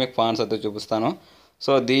చూడండి మీకు ఫాంట్స్ అయితే చూపిస్తాను.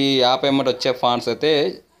 సో యాప్ ఏమంటే వచ్చే ఫాంట్స్ అయితే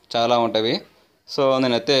చాలా ఉంటాయి. సో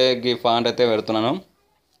నేనైతే ఈ ఫాంట్ అయితే పెడుతున్నాను.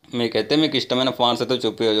 మీకు ఇష్టమైన ఫాంట్స్ అయితే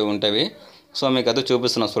ఉంటాయి. సో మీకైతే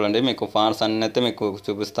చూపిస్తున్నాను చూడండి, మీకు ఫాంట్స్ అన్నీ అయితే మీకు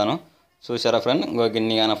చూపిస్తాను. చూసారా ఫ్రెండ్,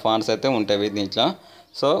 ఇన్ని కానీ ఫాంట్స్ అయితే ఉంటాయి దీంట్లో.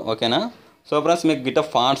 సో ఓకేనా. సో ఫ్రెండ్స్ మీకు గిట్ట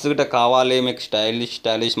ఫాంట్స్ గిట్ట కావాలి, మీకు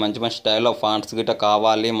స్టైలిష్ మంచి స్టైల్లో ఫాంట్స్ గిట్ట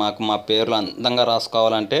కావాలి, మా పేర్లు అందంగా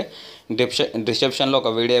రాసుకోవాలంటే డిస్క్రిప్షన్లో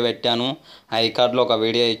ఒక వీడియో పెట్టాను, ఐకార్డ్లో ఒక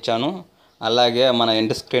వీడియో ఇచ్చాను, అలాగే మన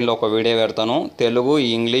ఎండ్ స్క్రీన్లో ఒక వీడియో పెడతాను. తెలుగు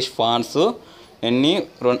ఇంగ్లీష్ ఫాంట్స్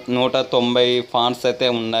 190 ఫాంట్స్ అయితే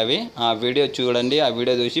ఉన్నవి. ఆ వీడియో చూడండి. ఆ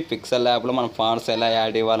వీడియో చూసి పిక్సెల్ యాప్లో మన ఫాంట్స్ ఎలా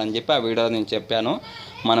యాడ్ ఇవ్వాలని చెప్పి ఆ వీడియో నేను చెప్పాను.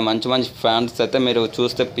 మన మంచి ఫాంట్స్ అయితే మీరు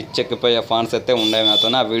చూస్తే పిచ్చెక్కిపోయే ఫాంట్స్ అయితే ఉండేవి నాతో.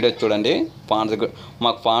 ఆ వీడియో చూడండి.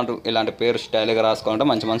 మాకు ఫాంట్ ఇలాంటి పేరు స్టైల్గా రాసుకోవాలంటే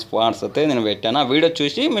మంచి ఫాంట్స్ అయితే నేను పెట్టాను. ఆ వీడియో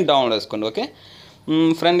చూసి మీరు డౌన్లోడ్ చేసుకోండి. ఓకే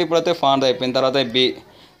ఫ్రెండ్, ఇప్పుడైతే ఫాంట్ అయిపోయిన తర్వాత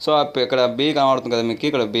సో ఇక్కడ బి కనబడుతుంది కదా మీకు,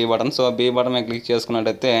 ఇక్కడ B button. So B button మీద క్లిక్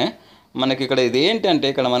చేసుకున్నట్టయితే మనకి ఇక్కడ ఇది ఏంటంటే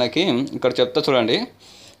ఇక్కడ చెప్తా చూడండి.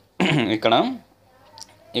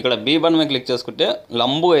 ఇక్కడ బి బటన్ మీద క్లిక్ చేసుకుంటే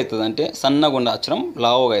లంబుగా అవుతుంది, అంటే సన్నగా ఉండే అక్షరం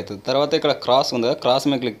లావుగా అవుతుంది. తర్వాత ఇక్కడ క్రాస్ ఉంది కదా, క్రాస్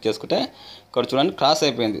మీద క్లిక్ చేసుకుంటే ఇక్కడ చూడండి క్రాస్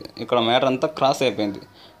అయిపోయింది, ఇక్కడ మ్యాటర్ అంతా క్రాస్ అయిపోయింది.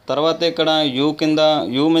 తర్వాత ఇక్కడ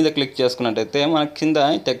యూ మీద క్లిక్ చేసుకున్నట్టయితే మనకి కింద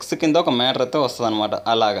టెక్స్ట్ కింద ఒక మ్యాటర్ అయితే వస్తుంది అనమాట.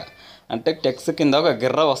 అలాగా అంటే టెక్స్ట్ కింద ఒక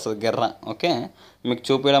గిర్ర వస్తుంది, గిర్ర. ఓకే, మీకు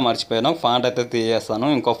చూపించడం మర్చిపోయాను. ఫాంట్ అయితే తీసేస్తాను,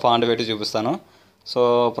 ఇంకో ఫాంట్ పెట్టి చూపిస్తాను. సో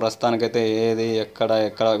ప్రస్తుతానికైతే ఎక్కడ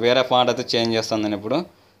వేరే ఫాంట్ అయితే చేంజ్ చేస్తాను నేను ఇప్పుడు.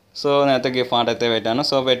 సో నేనైతే ఈ ఫాంట్ అయితే పెట్టాను.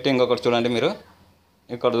 సో పెట్టి ఇంకొకటి చూడండి, మీరు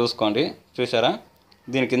ఇక్కడ చూసుకోండి, చూసారా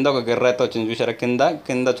దీని కింద ఒక గిర్ర అయితే వచ్చింది, చూసారా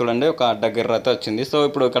కింద చూడండి ఒక అడ్డ గిర్ర అయితే వచ్చింది. సో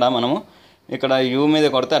ఇప్పుడు ఇక్కడ యూ మీద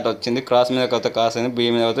కొడితే అటు వచ్చింది, క్రాస్ మీద కొడితే క్రాస్ అయింది, బీ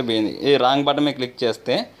మీద కొడితే బీ అయింది. ఈ రాంగ్ బటన్ మీద క్లిక్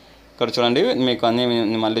చేస్తే ఇక్కడ చూడండి మీకు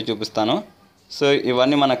అన్నీ మళ్ళీ చూపిస్తాను. సో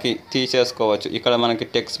ఇవన్నీ మనకి తీసేసుకోవచ్చు. ఇక్కడ మనకి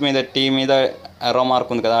టెక్స్ట్ మీద టీ మీద ఎర్రో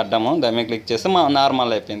మార్క్ ఉంది కదా అడ్డము, దాని మీద క్లిక్ చేస్తే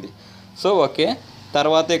నార్మల్ అయిపోయింది. సో ఓకే,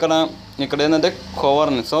 తర్వాత ఇక్కడ ఏంటంటే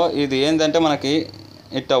కవర్ని. సో ఇది ఏంటంటే మనకి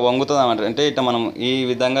ఇట్లా వంగుతుంది అన్నమాట. అంటే ఇట్లా మనం ఈ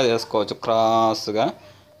విధంగా చేసుకోవచ్చు క్రాస్గా.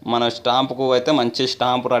 మన స్టాంపుకు అయితే మంచి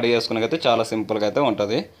స్టాంప్ రెడీ చేసుకునేకైతే చాలా సింపుల్గా అయితే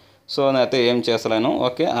ఉంటుంది. సో నేనైతే ఏం చేస్తలేను,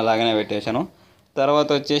 ఓకే అలాగనే పెట్టేశాను. తర్వాత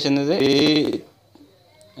వచ్చేసింది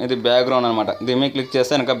ఇది బ్యాక్గ్రౌండ్ అనమాట. దీని మీద క్లిక్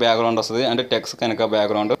చేస్తే వెనక బ్యాక్గ్రౌండ్ వస్తుంది, అంటే టెక్స్ట్ వెనక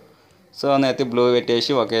బ్యాక్గ్రౌండ్. సో నేనైతే బ్లూ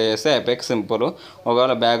పెట్టేసి ఓకే చేస్తే అయిపోయి సింపుల్.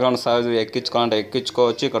 ఒకవేళ బ్యాక్గ్రౌండ్ సైజ్ ఎక్కించుకోవాలంటే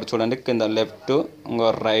ఎక్కించుకోవచ్చు. ఇక్కడ చూడండి కింద లెఫ్ట్, ఇంకో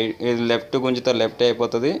రైట్, ఇది లెఫ్ట్ గుంజితే లెఫ్ట్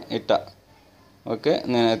అయిపోతుంది ఇట్లా. ఓకే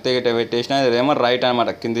నేనైతే ఇట్లా పెట్టేసిన, ఇదేమో రైట్ అనమాట.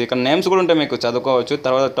 కింద ఇక్కడ నేమ్స్ కూడా ఉంటాయి, మీకు చదువుకోవచ్చు.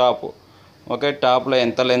 తర్వాత టాప్, ఓకే టాప్లో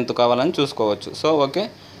ఎంత లెంత్ కావాలని చూసుకోవచ్చు. సో ఓకే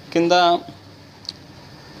కింద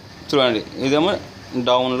చూడండి ఇదేమో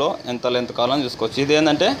డౌన్లో ఎంత లెంత్ కావాలని చూసుకోవచ్చు. ఇది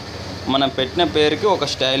ఏంటంటే మనం పెట్టిన పేరుకి ఒక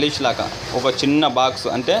స్టైలిష్ లాగా ఒక చిన్న బాక్స్.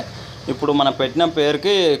 అంటే ఇప్పుడు మనం పెట్టిన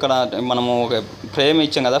పేరుకి ఇక్కడ మనము ఒక ఫ్రేమ్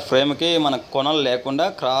ఇచ్చాం కదా, ఫ్రేమ్కి మనకు కొనలు లేకుండా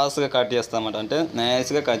క్రాస్గా కట్ చేస్తాం అన్నమాట. అంటే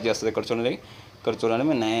నైస్గా కట్ చేస్తుంది. ఇక్కడ చూడండి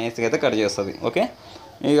మీరు నైస్గా అయితే కట్ చేస్తుంది. ఓకే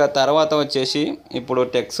ఇక తర్వాత వచ్చేసి ఇప్పుడు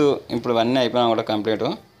టెక్స్ట్, ఇప్పుడు ఇవన్నీ అయిపోయినా కూడా కంప్లీట్.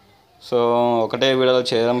 సో ఒకటే వీడియోలో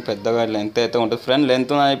చేయడం పెద్దగా లెంత్ అయితే ఉంటుంది ఫ్రెండ్.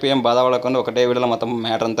 లెంత్ అయిపోయి ఏం బాధపడకుండా ఒకటే వీడియోలో మొత్తం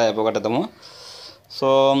మ్యాటర్ అంతా అయిపోగొట్టేద్దాము. సో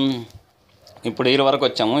ఇప్పుడు ఈ వరకు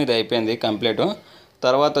వచ్చాము, ఇది అయిపోయింది కంప్లీట్.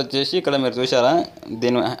 తర్వాత వచ్చేసి ఇక్కడ మీరు చూసారా,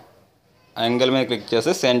 దీని యాంగిల్ మీద క్లిక్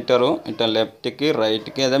చేస్తే సెంటరు ఇట్లా లెఫ్ట్కి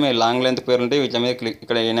రైట్కి అదే మీరు లాంగ్ లెంత్ పేరు ఉంటే వీటి మీద క్లిక్,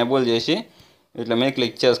 ఇక్కడ ఎనేబుల్ చేసి వీటి మీద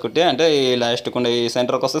క్లిక్ చేసుకుంటే అంటే ఈ లాస్ట్కి ఉండే ఈ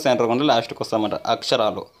సెంటర్కి వస్తే సెంటర్కి ఉంటే లాస్ట్కి వస్తామన్నమాట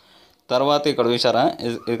అక్షరాలు. తర్వాత ఇక్కడ చూసారా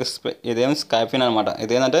ఇదేం స్కాఫిన్ అనమాట.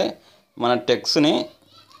 ఇదేంటంటే మన టెక్స్ట్ని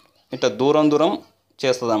ఇట్లా దూరం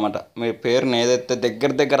చేస్తుంది అనమాట. మీ పేరుని ఏదైతే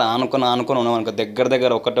దగ్గర ఆనుకొని ఉన్నామనుకో,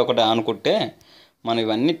 దగ్గర ఒకటి ఆనుకుంటే మనం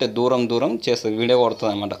ఇవన్నీ ఇట్లా దూరం చేస్తుంది, వీడియో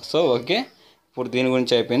కొడుతుంది అనమాట. సో ఓకే ఇప్పుడు దీని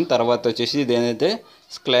గురించి అయిపోయింది. తర్వాత వచ్చేసి ఇది ఏంటంటే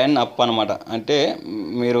స్క్లైన్ అప్ అనమాట. అంటే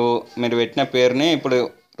మీరు పెట్టిన పేరుని ఇప్పుడు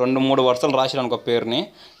 2-3 వరుసలు రాశాను అనుకో పేరుని.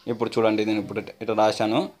 ఇప్పుడు చూడండి నేను ఇప్పుడు ఇట్లా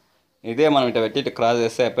రాశాను, ఇదే మనం ఇట్లా పెట్టి ఇట్లా క్రాస్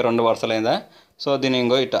చేస్తే అయిపోయి 2 వరుసలు అయిందా. సో దీని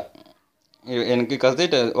ఇంకో ఇట్లా వెనక్కి కలిసి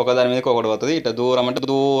ఇట్లా ఒకదాని మీదకి ఒకటి పోతుంది, ఇట్లా దూరం అంటే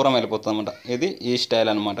దూరం వెళ్ళిపోతుంది అనమాట. ఇది ఈ స్టైల్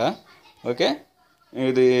అనమాట. ఓకే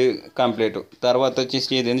ఇది కంప్లీట్. తర్వాత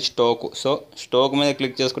వచ్చేసి ఇది స్టోక్. సో స్టోక్ మీద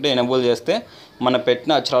క్లిక్ చేసుకుంటే ఎనేబుల్ చేస్తే మన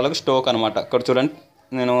పెట్టిన అక్షరాలకు స్టోక్ అనమాట. ఇక్కడ చూడండి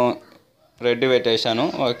నేను రెడ్ పెట్టేశాను.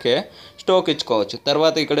 ఓకే స్టోక్ ఇచ్చుకోవచ్చు.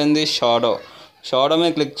 తర్వాత ఇక్కడ ఏంది షాడో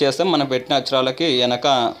మీద క్లిక్ చేస్తే మనం పెట్టిన అక్షరాలకి వెనక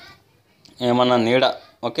ఏమన్నా నీడ.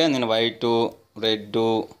 ఓకే నేను వైటు, రెడ్,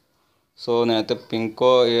 సో నేనైతే పింకో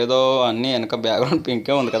ఏదో అన్నీ వెనక బ్యాక్గ్రౌండ్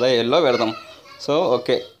పింకే ఉంది కదా, ఎల్లో పెడదాం. సో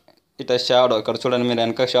ఓకే ఇట్లా షాడో, ఇక్కడ చూడండి మీరు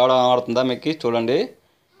వెనక షాడో కనబడుతుందా మీకు, చూడండి.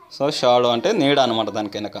 సో షాడో అంటే నీడ అనమాట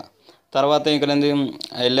దానికి వెనక. తర్వాత ఇక్కడ ఏంది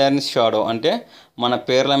ఎల్ఎన్ షాడో, అంటే మన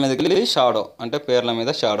పేర్ల మీదకి వెళ్ళి షాడో, అంటే పేర్ల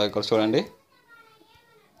మీద షాడో. ఇక్కడ చూడండి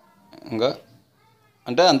ఇంకా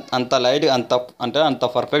అంటే అంత లైట్ అంత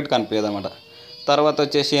పర్ఫెక్ట్ కనిపించదు అనమాట. తర్వాత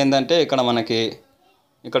వచ్చేసి ఏంటంటే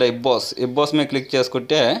ఇక్కడ ఇబ్బోస్ మీద క్లిక్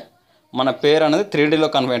చేసుకుంటే మన పేరు అనేది 3Dలో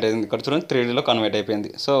కన్వర్ట్ అయింది. ఇక్కడ చూడండి 3Dలో కన్వర్ట్ అయిపోయింది.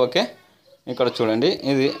 సో ఓకే ఇక్కడ చూడండి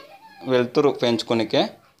ఇది వెళ్తురు పెంచుకునికే.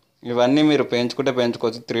 ఇవన్నీ మీరు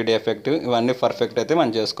పెంచుకోవచ్చు 3D ఎఫెక్ట్. ఇవన్నీ పర్ఫెక్ట్ అయితే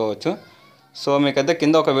మనం చేసుకోవచ్చు. సో మీకైతే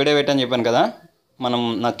కింద ఒక వీడియో పెట్టని చెప్పాను కదా,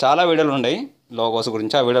 నాకు చాలా వీడియోలు ఉన్నాయి లోగోస్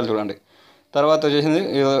గురించి, ఆ వీడియోలు చూడండి. తర్వాత వచ్చేసింది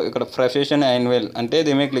ఇక్కడ ప్రొఫెషన్ యాన్యువల్, అంటే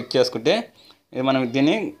దీని మీద క్లిక్ చేసుకుంటే ఇది మనం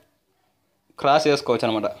దీన్ని క్రాస్ చేసుకోవచ్చు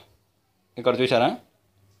అనమాట. ఇక్కడ చూసారా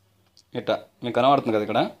ఇట్లా మీకు కనబడుతుంది కదా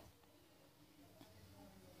ఇక్కడ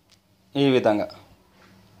ఈ విధంగా.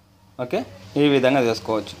 ఓకే ఈ విధంగా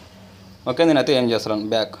చేసుకోవచ్చు. ఓకే నేనైతే ఏం చేస్తున్నాను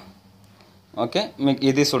బ్యాక్. ఓకే మీకు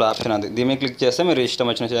ఇది చూడ ఆప్షన్ అది, దీని మీద క్లిక్ చేస్తే మీరు ఇష్టం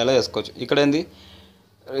వచ్చిన చేయాలో చేసుకోవచ్చు. ఇక్కడ ఏంది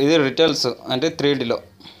ఇది రిటైల్స్ అంటే 3Dలో.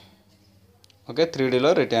 ఓకే 3Dలో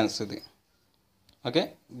రిటైల్స్ ఇది. ఓకే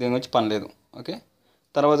దీని గురించి పని లేదు. ఓకే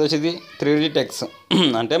తర్వాత వచ్చేది 3D టెక్స్ట్,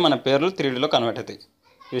 అంటే మన పేర్లు 3Dలో కన్వర్ట్ అవుతాయి.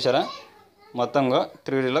 చూసారా మొత్తంగా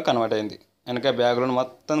 3Dలో కన్వర్ట్ అయింది. వెనక బ్యాక్గ్రౌండ్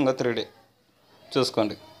మొత్తంగా 3D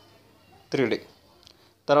చూసుకోండి 3D.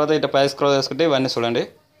 తర్వాత ఇట్లా పై స్క్రోల్ చేసుకుంటే ఇవన్నీ చూడండి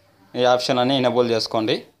ఈ ఆప్షన్ అని ఎనేబుల్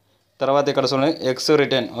చేసుకోండి. తర్వాత ఇక్కడ చూడండి ఎక్స్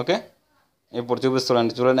రిటర్న్. ఓకే, ఇప్పుడు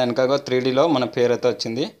చూపిస్తుండండి. చూడండి వెనక 3Dలో మన పేరు అయితే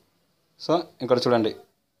వచ్చింది. సో ఇక్కడ చూడండి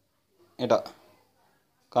ఇట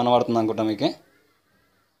కనబడుతుంది అనుకుంటా మీకు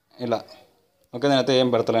ఇలా. ఓకే, నేనైతే ఏం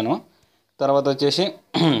పెడతలేను. తర్వాత వచ్చేసి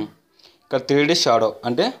ఇక్కడ 3D షాడో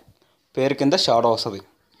అంటే పేరు కింద షాడో వస్తుంది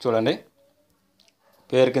చూడండి,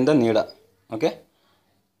 పేరు కింద నీడ. ఓకే,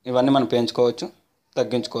 ఇవన్నీ మనం పెంచుకోవచ్చు,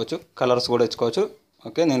 తగ్గించుకోవచ్చు, కలర్స్ కూడా ఇచ్చుకోవచ్చు.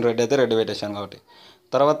 ఓకే, నేను రెడ్ అయితే రెడ్ పెట్టేశాను కాబట్టి.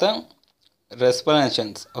 తర్వాత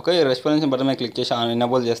రెస్పాన్షన్స్. ఓకే, ఈ రెస్పాన్షన్ బటన్ మీద క్లిక్ చేసి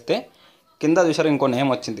ఎనేబుల్ చేస్తే కింద చూసారు ఇంకో నేమ్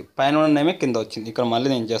వచ్చింది, పైన ఉన్న నేమే కింద వచ్చింది. ఇక్కడ మళ్ళీ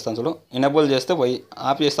నేను చేస్తాను చూడు. ఎనేబుల్ చేస్తే పోయి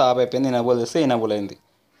ఆఫ్ చేస్తే ఆఫ్ అయిపోయింది, ఎనేబుల్ చేస్తే ఎనేబుల్ అయింది.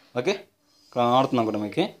 ఓకే, ఇక్కడ ఆడుతున్నాం కూడా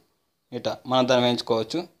మీకు ఇట. మనం దాన్ని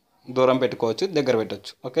వేయించుకోవచ్చు, దూరం పెట్టుకోవచ్చు, దగ్గర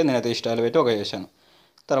పెట్టవచ్చు. ఓకే, నేనైతే ఈ స్టైల్ పెట్టి ఓకే చేశాను.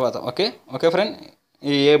 తర్వాత ఓకే ఓకే ఫ్రెండ్,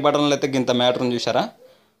 ఈ ఏ బటన్లు అయితే ఇంత మ్యాటర్ ఉంది చూసారా.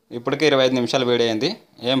 ఇప్పటికే 25 నిమిషాలు వీడియో అయింది,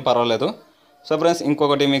 ఏం పర్వాలేదు. సో ఫ్రెండ్స్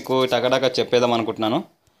ఇంకొకటి మీకు టకటక చెప్పేద్దాం అనుకుంటున్నాను.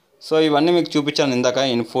 సో ఇవన్నీ మీకు చూపించాను ఇందాక.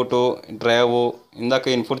 ఇన్పుట్, డ్రైవ్, ఇందాక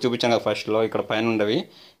ఇన్పుట్ చూపించాను కదా ఫస్ట్లో, ఇక్కడ పైన ఉండేవి.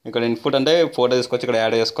 ఇక్కడ ఇన్పుట్ అంటే ఫోటో తీసుకొచ్చి ఇక్కడ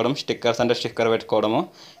యాడ్ చేసుకోవడం, స్టిక్కర్స్ అంటే స్టిక్కర్ పెట్టుకోవడము,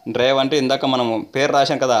 డ్రైవ్ అంటే ఇందాక మనం పేరు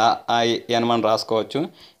రాసాం కదా అని మనం రాసుకోవచ్చు.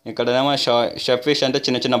 ఇక్కడేమో షెఫిష్ అంటే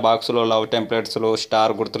చిన్న చిన్న బాక్సులు, లవ్ టెంప్లెట్స్లు,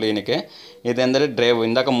 స్టార్ గుర్తులు ఈయనకే. ఇది ఏంటంటే డ్రైవ్,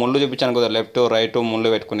 ఇందాక ముళ్ళు చూపించాను కదా లెఫ్ట్ రైట్ ముళ్ళు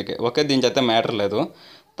పెట్టుకునికే. ఓకే, దీనికి అయితే మ్యాటర్ లేదు.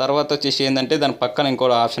 తర్వాత వచ్చేసి ఏంటంటే దాని పక్కన ఇంకో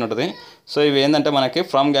ఆప్షన్ ఉంటుంది. సో ఇవి ఏంటంటే మనకి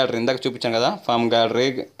ఫ్రమ్ గ్యాలరీ, ఇందాక చూపించాను కదా ఫ్రమ్ గ్యాలరీ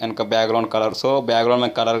వెనక బ్యాక్గ్రౌండ్ కలర్. సో బ్యాక్గ్రౌండ్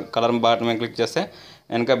మీద కలర్ బటన్ మీద క్లిక్ చేస్తే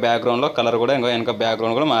వెనక బ్యాక్గ్రౌండ్లో కలర్ కూడా వెనక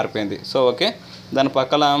బ్యాక్గ్రౌండ్ కూడా మారిపోయింది. సో ఓకే, దాని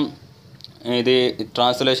పక్కన ఇది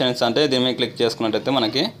ట్రాన్స్లేషన్స్ అంటే దీని మీద క్లిక్ చేసుకున్నట్టయితే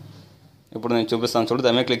మనకి ఇప్పుడు నేను చూపిస్తాను చూడు.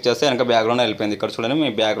 దాని మీద క్లిక్ చేస్తే వెనక బ్యాక్గ్రౌండ్ వెళ్ళిపోయింది. ఇక్కడ చూడండి మీ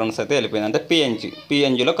బ్యాక్గ్రౌండ్స్ అయితే వెళ్ళిపోయింది, అంటే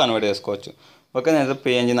పిఎన్జీలో కన్వర్ట్ చేసుకోవచ్చు. ఓకే, నేను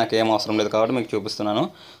పిఎన్జీ నాకు ఏం అవసరం లేదు కాబట్టి మీకు చూపిస్తున్నాను.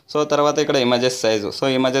 సో తర్వాత ఇక్కడ images size. So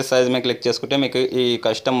images size మీద క్లిక్ చేసుకుంటే మీకు ఈ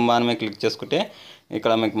కస్టమ్ బాన్ మీద క్లిక్ చేసుకుంటే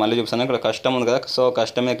ఇక్కడ మీకు మళ్ళీ చూపిస్తాను. ఇక్కడ కస్టమ్ ఉంది కదా, సో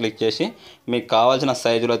కస్టమ్ మీద క్లిక్ చేసి మీకు కావాల్సిన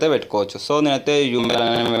సైజులో అయితే పెట్టుకోవచ్చు. సో నేనైతే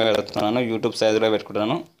పెడుతున్నాను, యూట్యూబ్ సైజులో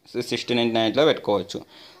పెట్టుకుంటాను, 16:9లో పెట్టుకోవచ్చు.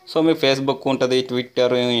 సో మీ ఫేస్బుక్ ఉంటుంది,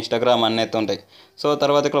 ట్విట్టర్, ఇన్స్టాగ్రామ్ అన్నీ అయితే ఉంటాయి. సో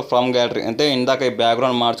తర్వాత ఇక్కడ ఫ్రమ్ గ్యాలరీ అంటే ఇందాక ఈ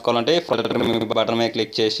బ్యాక్గ్రౌండ్ మార్చుకోవాలంటే బటన్ మీద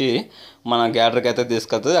క్లిక్ చేసి మన గ్యాలరీకి అయితే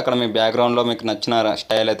తీసుకెళ్తుంది. అక్కడ మీ బ్యాక్గ్రౌండ్లో మీకు నచ్చిన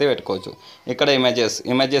స్టైల్ అయితే పెట్టుకోవచ్చు. ఇక్కడ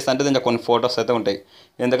ఇమేజెస్ అంటే దీంట్లో కొన్ని ఫొటోస్ అయితే ఉంటాయి.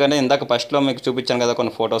 ఎందుకంటే ఇందాక ఫస్ట్లో మీకు చూపించాను కదా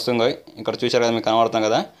కొన్ని ఫొటోస్, ఇక్కడ చూశారు కదా మీకు కనబడుతుంది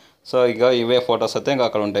కదా. సో ఇక ఇవే ఫొటోస్ అయితే ఇంకా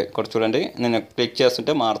అక్కడ ఉంటాయి. ఇక్కడ చూడండి నేను క్లిక్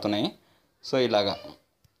చేస్తుంటే మారుతున్నాయి. సో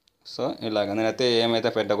ఇలాగా నేనైతే ఏమైతే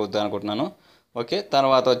పెట్టకూడదు అనుకుంటున్నాను. ఓకే,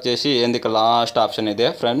 తర్వాత వచ్చేసి ఏంది ఇక్కడ లాస్ట్ ఆప్షన్ ఇదే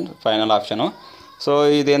ఫ్రెండ్, ఫైనల్ ఆప్షను. సో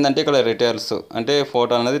ఇది ఏంటంటే ఇక్కడ రిటైల్స్ అంటే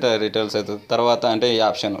ఫోటో అనేది రిటైల్స్ అవుతుంది. తర్వాత అంటే ఈ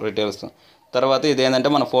ఆప్షన్ రిటైల్స్. తర్వాత ఇది ఏంటంటే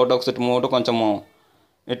మన ఫోటోకి మూటు కొంచెము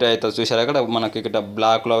ఇటు అవుతుంది చూసారా. ఇక్కడ మనకి ఇక్కడ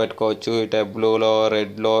బ్లాక్లో పెట్టుకోవచ్చు, ఇటు బ్లూలో,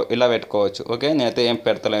 రెడ్లో ఇలా పెట్టుకోవచ్చు. ఓకే, నేనైతే ఏం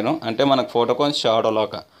పెడతలేను, అంటే మనకు ఫోటో కొంచెం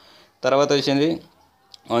షాడోలోక. తర్వాత వచ్చింది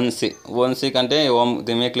ఓన్సిక్ అంటే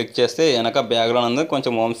దీని మీద క్లిక్ చేస్తే వెనక బ్యాక్గ్రౌండ్ అనేది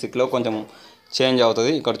కొంచెం ఓమ్సిక్లో కొంచెం చేంజ్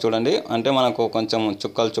అవుతుంది. ఇక్కడ చూడండి అంటే మనకు కొంచెం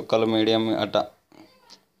చుక్కలు మీడియం అట్లా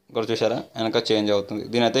ఇక్కడ చూసారా వెనక చేంజ్ అవుతుంది.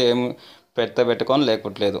 దీని అయితే ఏం పెట్టుకొని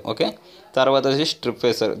లేకపోవట్లేదు. ఓకే, తర్వాత వచ్చి స్ట్రిప్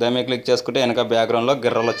ఫేసర్. దాని మీద క్లిక్ చేసుకుంటే వెనక బ్యాక్గ్రౌండ్లో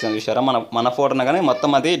గిర్రలు వచ్చింది చూసారా. మన ఫోటోనే కానీ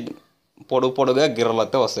మొత్తం అది పొడుగా గిర్రలు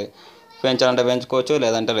అయితే వస్తాయి. పెంచాలంటే పెంచుకోవచ్చు,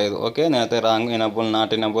 లేదంటే లేదు. ఓకే, నేనైతే రాంగ్,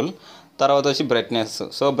 నాట్ ఎనబుల్. తర్వాత వచ్చి బ్రైట్నెస్.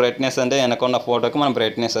 సో బ్రైట్నెస్ అంటే వెనకున్న ఫోటోకి మనం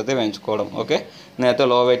బ్రైట్నెస్ అయితే పెంచుకోవడం. ఓకే, నేనైతే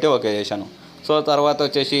లో పెట్టి ఓకే చేశాను. సో తర్వాత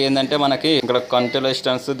వచ్చేసి ఏంటంటే మనకి ఇక్కడ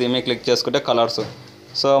కంటెస్టెంట్స్ దీని మీద క్లిక్ చేసుకుంటే కలర్స్.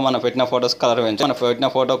 సో మనం పెట్టిన ఫొటోస్ కలర్ పెంచు, మన పెట్టిన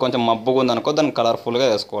ఫోటో కొంచెం మబ్బుగా ఉందనుకో దాన్ని కలర్ఫుల్గా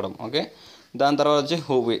వేసుకోవడం. ఓకే, దాని తర్వాత వచ్చి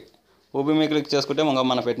హూబీ మీద క్లిక్ చేసుకుంటే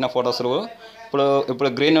మనం పెట్టిన ఫొటోస్ ఇప్పుడు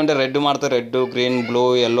గ్రీన్ ఉంటే రెడ్ మారితే రెడ్, గ్రీన్, బ్లూ,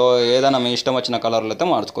 ఎల్లో ఏదైనా మీ ఇష్టం వచ్చిన కలర్లు అయితే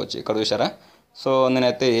మార్చుకోవచ్చు. ఇక్కడ చూసారా. సో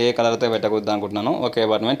నేనైతే ఏ కలర్ అయితే పెట్టకూడదు అనుకుంటున్నాను. ఓకే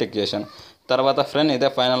బటన్ మీద టిక్ చేశాను. తర్వాత ఫ్రెండ్ ఇదే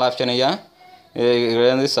ఫైనల్ ఆప్షన్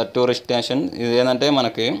ఇదేంది సర్టూరిస్టేషన్. ఇది ఏంటంటే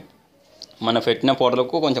మనకి మన పెట్టిన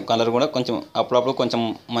ఫోటోలకు కొంచెం కలర్ కూడా కొంచెం అప్పుడప్పుడు కొంచెం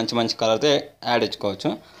మంచి కలర్ అయితే యాడ్ ఇచ్చుకోవచ్చు.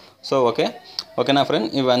 సో ఓకేనా ఫ్రెండ్,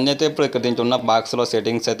 ఇవన్నీ అయితే ఇప్పుడు ఇక్కడ దీంట్లో ఉన్న బాక్స్లో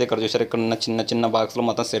సెట్టింగ్స్ అయితే ఇక్కడ చూసారు. ఇక్కడ ఉన్న చిన్న బాక్స్లో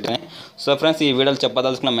మొత్తం సెట్ అయినాయి. సో ఫ్రెండ్స్ ఈ వీడియోలో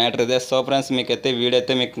చెప్పదలుచుకున్న మ్యాటర్ ఇదే. సో ఫ్రెండ్స్ మీకైతే వీడియో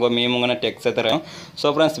అయితే మీకు మేము టెక్స్ట్ అయితే రాయం. సో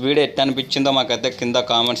ఫ్రెండ్స్ వీడియో ఎట్లా అనిపించిందో మాకైతే కింద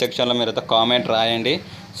కామెంట్ సెక్షన్లో మీరు అయితే కామెంట్ రాయండి.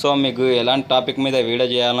 సో మీకు ఎలాంటి టాపిక్ మీద వీడియో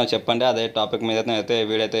చేయాలో చెప్పండి, అదే టాపిక్ మీద నేనైతే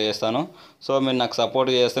వీడియో అయితే చేస్తాను. సో మీరు నాకు సపోర్ట్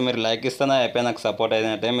చేస్తే మీరు లైక్ ఇస్తేనే అయిపోయి నాకు సపోర్ట్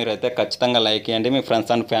అయినట్టే. మీరు అయితే ఖచ్చితంగా లైక్ ఇవ్వండి, మీ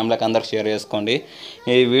ఫ్రెండ్స్ అండ్ ఫ్యామిలీకి అందరికి షేర్ చేసుకోండి.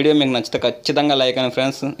 ఈ వీడియో మీకు నచ్చితే ఖచ్చితంగా లైక్ అని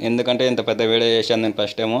ఫ్రెండ్స్, ఎందుకంటే ఇంత పెద్ద వీడియో చేశాను నేను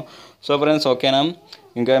ఫస్ట్ టైము. సో ఫ్రెండ్స్ ఓకేనా,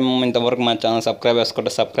 ఇంకా ఇంతవరకు మన ఛానల్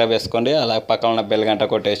సబ్స్క్రైబ్ చేసుకోండి, అలా పక్కన ఉన్న బెల్ గంట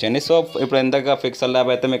కొట్టేసేయండి. సో ఇప్పుడు ఎంతగా పిక్సెల్ ల్యాబ్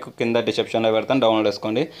అయితే మీకు కింద డిస్క్రిప్షన్లో పెడతాను, డౌన్లోడ్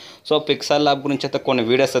చేసుకోండి. సో పిక్సెల్ ల్యాబ్ గురించి అయితే కొన్ని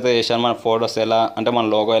వీడియోస్ అయితే చేశాను. మన ఫొటోస్ ఎలా అంటే మన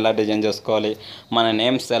లోగో ఎలా డిజైన్ చేసుకోవాలి, మన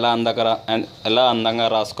నేమ్స్ ఎలా అందంగా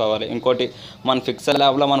రాసుకోవాలి. ఇంకోటి మన పిక్సెల్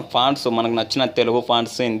ల్యాబ్లో మన ఫాంట్స్ మనకు నచ్చిన Telugu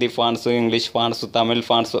fonts, Hindi fonts, English fonts, Tamil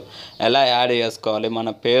fonts ఎలా యాడ్ చేసుకోవాలి, మన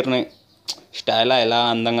పేరుని స్టైల్ ఎలా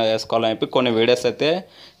అందంగా చేసుకోవాలని చెప్పి కొన్ని వీడియోస్ అయితే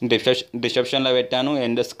డిస్క్రిప్షన్లో పెట్టాను.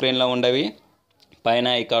 ఎండ్ స్క్రీన్లో ఉండేవి, పైన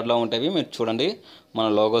ఈ కార్డ్లో ఉంటాయి, మీరు చూడండి. మన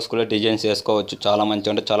లోగోస్ కూడా డిజైన్స్ చేసుకోవచ్చు, చాలా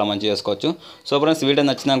మంచిగా ఉంటే చాలా మంచిగా చేసుకోవచ్చు. సో ఫ్రెండ్స్ వీడియో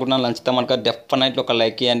నచ్చింది అనుకుంటున్నాను. నచ్చితే మనకు డెఫినెట్లీ ఒక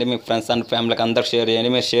లైక్ ఇవ్వండి, మీ ఫ్రెండ్స్ అండ్ ఫ్యామిలీకి అందరు షేర్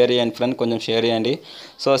చేయండి. మీరు షేర్ చేయండి ఫ్రెండ్, కొంచెం షేర్ చేయండి.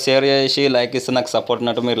 సో షేర్ చేసి లైక్ ఇస్తే నాకు సపోర్ట్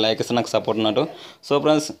ఉన్నట్టు, మీరు లైక్ ఇస్తే నాకు సపోర్ట్ ఉన్నట్టు. సో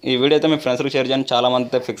ఫ్రెండ్స్ ఈ వీడియో అయితే మీ ఫ్రెండ్స్కి షేర్ చేయండి, చాలామంది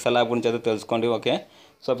అయితే పిక్సెల్ యాప్ గురించి అయితే తెలుసుకోండి. ఓకే,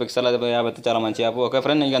 సో పిక్సెల్ యాప్ అయితే చాలా మంచి యాప్. ఓకే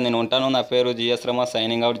ఫ్రెండ్, ఇక నేను ఉంటాను. నా పేరు జిఎస్ రమ,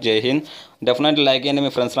 సైనింగ్ అవుట్. జై హింద్. డెఫినెట్లీ లైక్ చేయండి,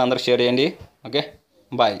 మీ ఫ్రెండ్స్లో అందరికి షేర్ చేయండి. ఓకే,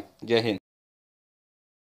 బాయ్, జై హింద్.